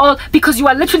to you all because you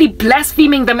are literally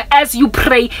blaspheming them as you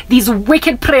pray these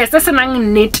wicked prayers.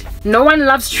 No one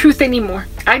loves truth anymore.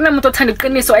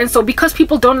 And so because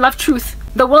people don't love truth,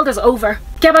 the world is over.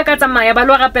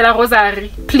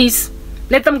 Please,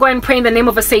 let them go and pray in the name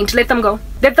of a saint. Let them go.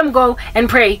 Let them go and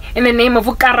pray in the name of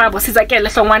Ukarabo.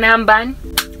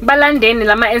 Balandeni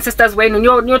lama ancestors wenu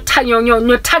nyo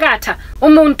tagata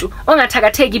umuntu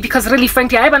ongathagateki, because really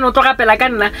frankly I no tokapela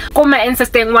kanna koma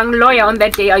ancestor ngwang lawyer on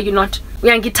that day. Are you not?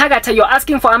 Uyangithakatha. You're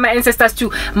asking for my ancestors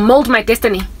to mold my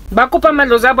destiny. Bakupa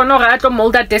mandlozi abo no ga atlo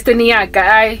mold that destiny yaka.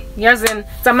 Ay yazin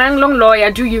tsamayang long lawyer.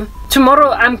 Do you?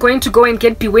 Tomorrow I'm going to go and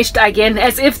get bewitched again,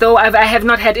 as if though I have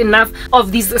not had enough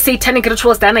of these satanic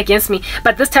rituals done against me.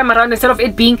 But this time around, instead of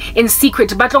it being in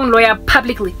secret, batlong lawyer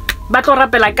publicly. That's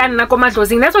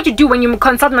what you do when you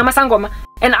consult Namasangoma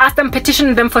and ask them,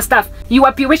 petition them for stuff. You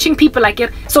are bewitching people like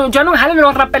it. So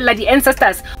the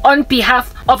ancestors on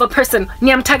behalf of a person.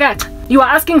 You are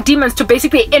asking demons to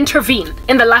basically intervene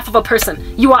in the life of a person.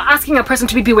 You are asking a person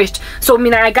to be bewitched. So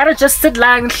I gotta just sit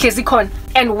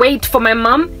and wait for my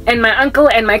mom and my uncle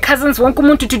and my cousins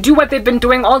to do what they've been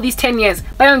doing all these 10 years.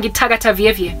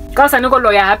 Guys, at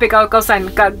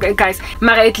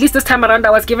least this time around I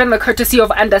was given the courtesy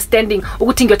of understanding.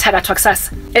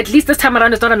 At least this time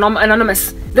around it's not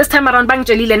anonymous. This time around bang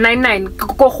jelile 99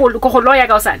 ko lawyer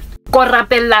kausan ko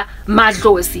rapella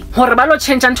madlosi hore ba lo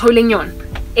change ntholing yon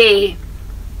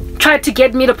tried to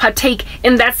get me to partake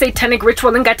in that satanic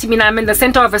ritual. I'm in the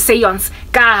center of a seance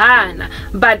kahana,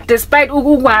 but despite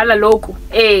ukugwala lokhu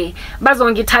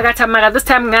bazongithakatha mara this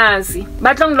time ngazi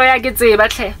batlong lawyer kitseba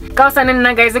hle kausane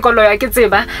nna guys ko lawyer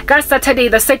kitseba ka Saturday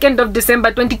the 2nd of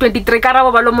December 2023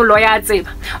 karabo ba lo mo lawyer tseba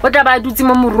o tla ba dutse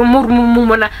mo rumu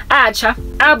mona acha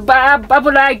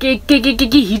abula ke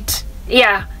hit.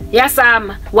 Yeah, yes,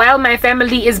 while my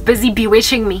family is busy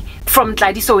bewitching me from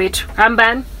Tladi Soweto.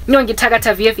 Amban,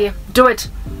 do it.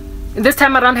 This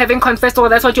time around, having confessed all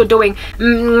that's what you're doing.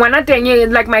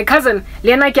 Like my cousin,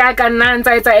 Lena Kyaka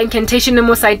Nanza, it's an incantation in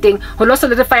Musaiting, who also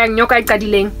solidify Nyoka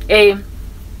Kadiling.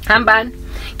 Amban,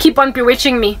 keep on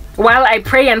bewitching me while I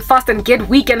pray and fast and get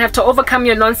weak and have to overcome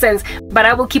your nonsense, but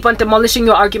I will keep on demolishing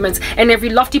your arguments and every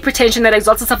lofty pretension that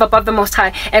exalts itself above the Most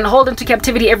High, and hold into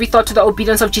captivity every thought to the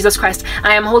obedience of Jesus Christ.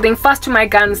 I am holding fast to my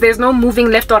guns. There's no moving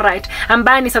left or right.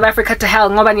 Ambani South Africa to hell.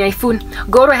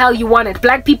 Go to hell, you want it.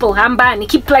 Black people, Ambani,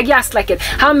 keep plagias like it.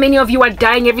 How many of you are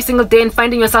dying every single day and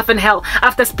finding yourself in hell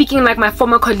after speaking like my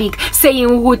former colleague, saying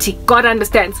Uguti, God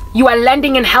understands. You are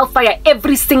landing in hellfire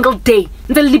every single day.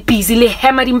 Because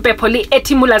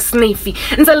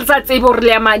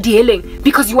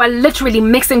you are literally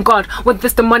mixing God with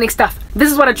this demonic stuff.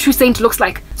 This is what a true saint looks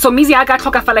like. So Mizi Aga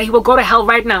he will go to hell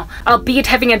right now, albeit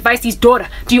having advised his daughter,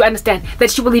 do you understand,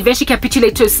 that she will eventually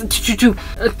capitulate to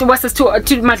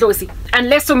Madlozi,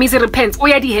 unless Mizi repents.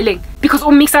 Because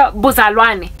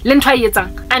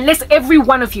unless every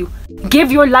one of you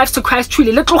give your lives to Christ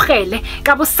truly,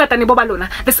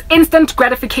 this instant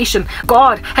gratification,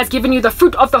 God has given you the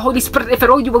fruit of the Holy Spirit. If at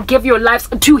all you will give your lives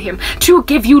to Him, to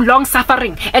give you long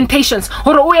suffering and patience.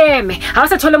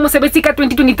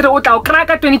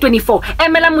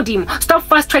 Stop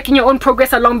fast tracking your own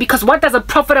progress along, because what does it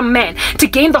profit a man to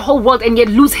gain the whole world and yet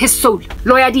lose his soul?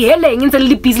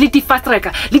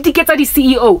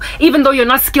 CEO, even though you're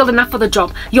not skilled enough for the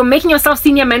job. You're making yourself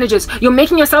senior managers. You're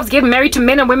making yourselves get married to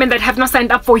men and women that have not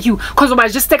signed up for you.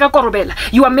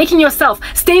 You are making yourself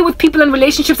stay with people in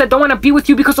relationships that don't want to be with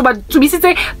you because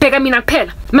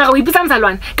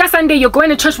Sunday you're going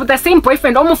to church with that same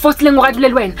boyfriend, almost forcing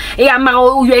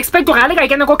you expect to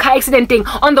go car accident thing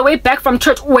on the way back from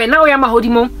church. Why?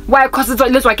 Because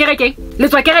let's work again.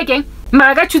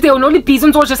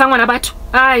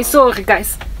 Sorry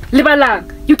guys.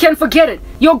 You can forget it.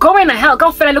 You're going to hell.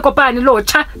 Do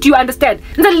you understand?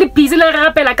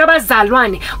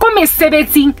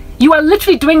 You are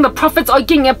literally doing the prophets or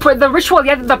the ritual,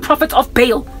 yet the prophets of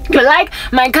Baal. You're like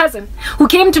my cousin who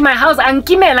came to my house and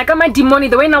came like my demoni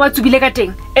the way now to be like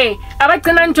thing.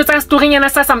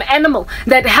 Some animal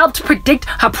that helped predict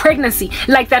her pregnancy,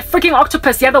 like that freaking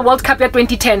octopus, the other World Cup year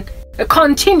 2010.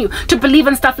 Continue to believe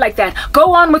in stuff like that.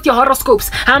 Go on with your horoscopes,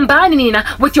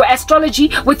 with your astrology,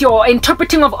 with your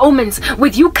interpreting of omens,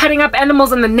 with you cutting up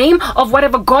animals in the name of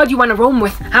whatever god you want to roam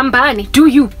with. Do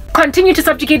you? Continue to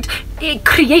subjugate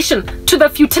creation to the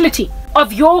futility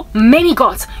of your many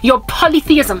gods, your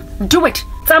polytheism. Do it.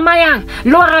 Tsamayang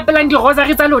lo rapelang di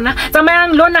rosary tsa lona,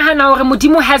 tsamayang lo nahana hore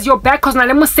modimo has your back cause na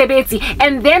le mosebetsi,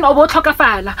 and then o bo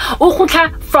tlhokafala o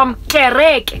khutla from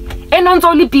kereke and on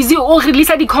only busy o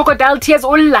release di crocodile tears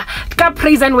olla ka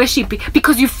praise and worship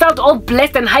because you felt all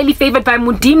blessed and highly favored by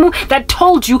modimo that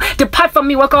told you depart from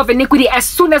me, worker of iniquity, as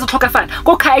soon as o tlhokafala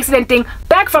go car accidenting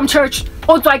back from church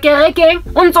o tswa kerekeng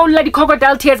o ntso olla di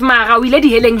crocodile tears mara o ile di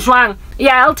heleng jwang.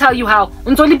 Yeah, I'll tell you how.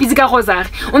 Unto li busy ka rosary,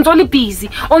 unto li busy,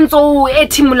 unto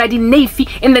etimula di nefi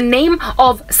in the name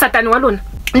of Satan walon.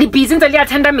 Li busy until li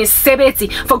attenda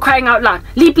mesebetsi for crying out loud.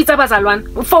 Li pizza bazalwan.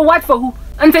 For what? For who?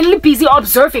 Until li busy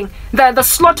observing the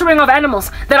slaughtering of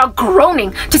animals that are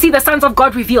groaning to see the sons of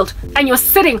God revealed. And you're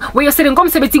sitting where you're sitting.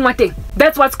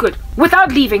 That's what's good.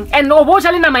 Without leaving. And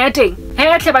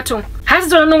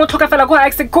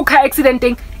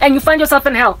accidenting and you find yourself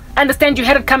in hell. Understand you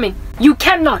had it coming. You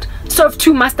cannot serve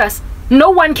two masters. No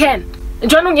one can.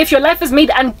 If your life is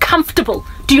made uncomfortable,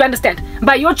 do you understand?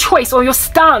 By your choice or your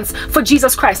stance for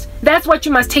Jesus Christ. That's what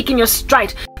you must take in your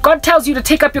stride. God tells you to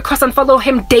take up your cross and follow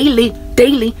him daily.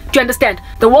 Daily. Do you understand?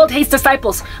 The world hates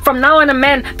disciples. From now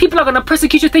on, people are going to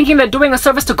persecute you thinking they're doing a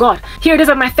service to God. Here it is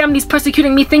that my family's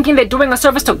persecuting me thinking they're doing a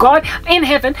service to God in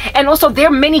heaven. And also there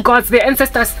are many gods, their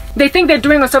ancestors. They think they're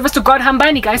doing a service to God.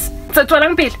 Hambani, guys.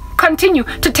 Continue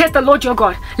to test the Lord your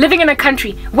God. Living in a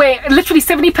country where literally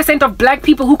 70% of black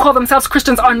people who call themselves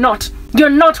Christians are not. You're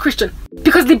not Christian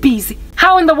because they're busy.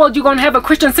 How in the world you gonna have a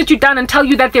Christian sit you down and tell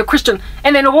you that they're Christian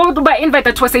and then invite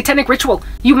that to a satanic ritual?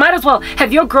 You might as well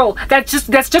have your girl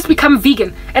that's just become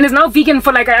vegan and is now vegan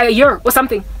for like a year or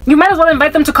something. You might as well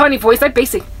invite them to carnivore. Is that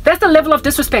basic? That's the level of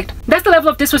disrespect. That's the level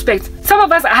of disrespect. Some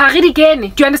of us are already getting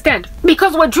it. Do you understand?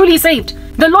 Because we're truly saved.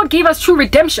 The Lord gave us true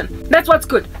redemption. That's what's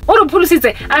good.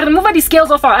 I remove the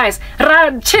scales off our eyes.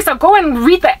 Go and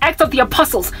read the Acts of the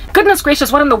Apostles. Goodness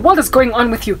gracious, what in the world is going on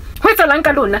with you?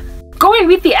 Go and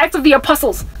read the Acts of the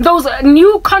Apostles. Those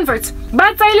new converts.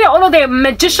 All of their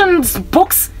magicians'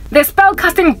 books, their spell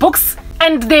casting books,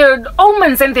 and their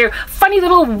omens and their funny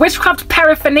little witchcraft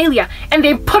paraphernalia, and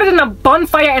they put it in a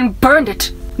bonfire and burned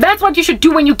it. That's what you should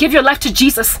do when you give your life to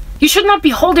Jesus. You should not be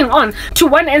holding on to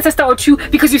one ancestor or two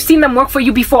because you've seen them work for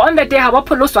you before. On that day,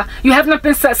 you have not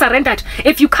been surrendered.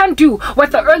 If you can't do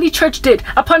what the early church did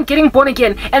upon getting born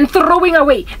again and throwing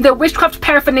away their witchcraft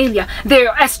paraphernalia,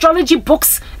 their astrology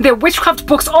books, their witchcraft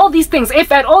books, all these things,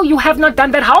 if at all you have not done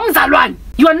that,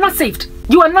 you are not saved.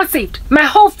 You are not saved. My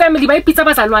whole family, my pizza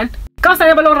bazalwan. If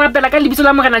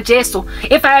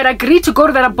I had agreed to go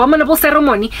to that abominable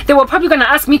ceremony, they were probably going to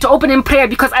ask me to open in prayer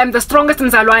because I'm the strongest in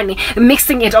Zalwane,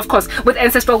 mixing it, of course, with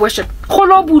ancestral worship.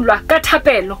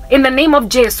 In the name of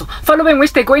Jesus, following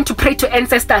which they're going to pray to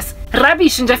ancestors.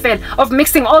 Rubbish of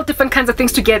mixing all different kinds of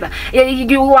things together.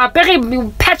 You are very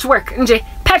patchwork.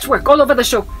 Patchwork all over the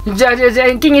show.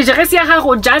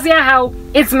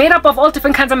 It's made up of all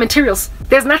different kinds of materials.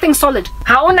 There's nothing solid.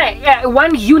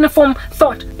 One uniform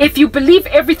thought. If you believe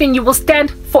everything, you will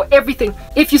stand for everything.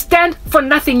 If you stand for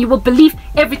nothing, you will believe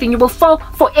everything. You will fall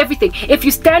for everything. If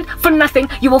you stand for nothing,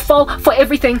 you will fall for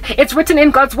everything. It's written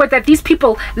in God's word that these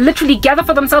people literally gather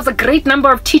for themselves a great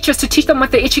number of teachers to teach them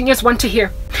what the itching ears want to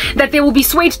hear. That they will be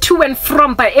swayed to and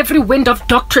from by every wind of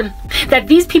doctrine. That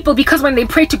these people, because when they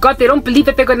pray to God, they don't believe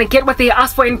that they're going to get what they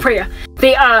ask for in prayer.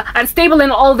 They are unstable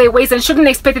in all their ways and shouldn't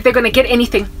expect that they're going to get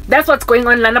anything. That's what's going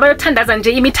on.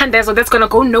 That's going to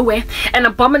go nowhere. An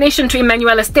abomination to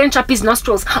Emmanuel, a stench up his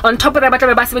nostrils. On top of that,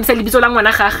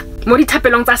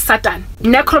 Satan.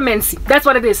 Necromancy. That's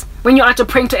what it is. When you are to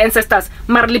praying to ancestors.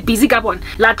 Going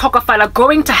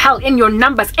to hell in your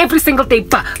numbers every single day.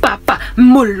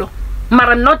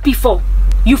 Mara, not before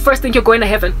you first think you're going to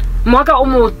heaven.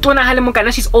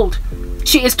 She's old.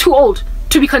 She is too old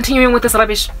to be continuing with this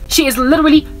rubbish. She is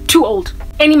literally too old.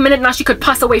 Any minute now she could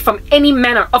pass away from any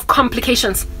manner of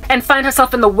complications and find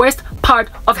herself in the worst part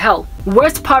of hell.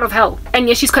 Worst part of hell. And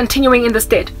yet she's continuing in the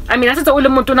state. I mean,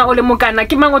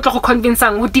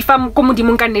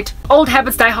 old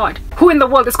habits die hard. Who in the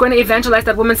world is going to evangelize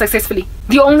that woman successfully?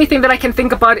 The only thing that I can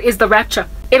think about is the rapture.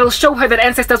 It'll show her that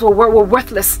ancestors were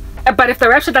worthless. But if the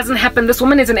rapture doesn't happen, this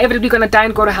woman is inevitably going to die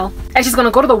and go to hell. And she's going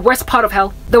to go to the worst part of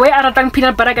hell. The way aratang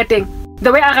peanut butter gateng.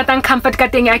 The way aratang comfort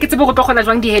gateng. I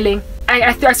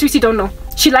seriously don't know.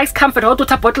 She likes comfort. Bottle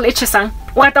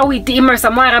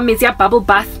bubble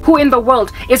bath. Who in the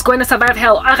world is going to survive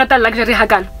hell? Arata luxury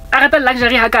hagal. Arata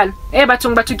luxury hagal.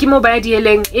 Batung batukimo ba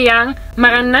dieleng. Eyang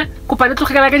marana kupala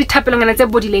tlogela ka dithapelong tse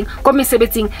bodileng ko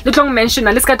mesebetsing le tlong mention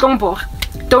le ska tlong bor.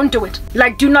 Don't do it.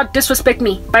 Like, do not disrespect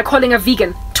me by calling a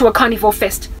vegan to a carnivore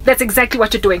fest. That's exactly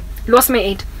what you're doing. Lost my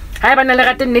aid.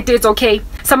 It's okay.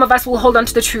 Some of us will hold on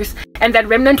to the truth, and that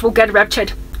remnant will get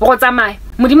raptured.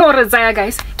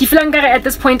 Guys, at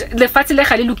this point,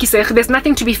 there's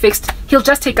nothing to be fixed. He'll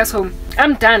just take us home.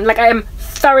 I'm done. Like, I am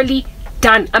thoroughly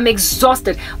done. I'm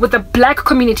exhausted with the black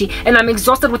community, and I'm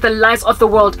exhausted with the lies of the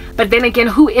world. But then again,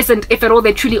 who isn't, if at all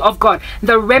they're truly of God?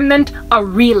 The remnant are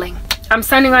reeling. I'm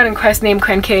signing out in Christ's name,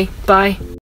 Cran K. Bye.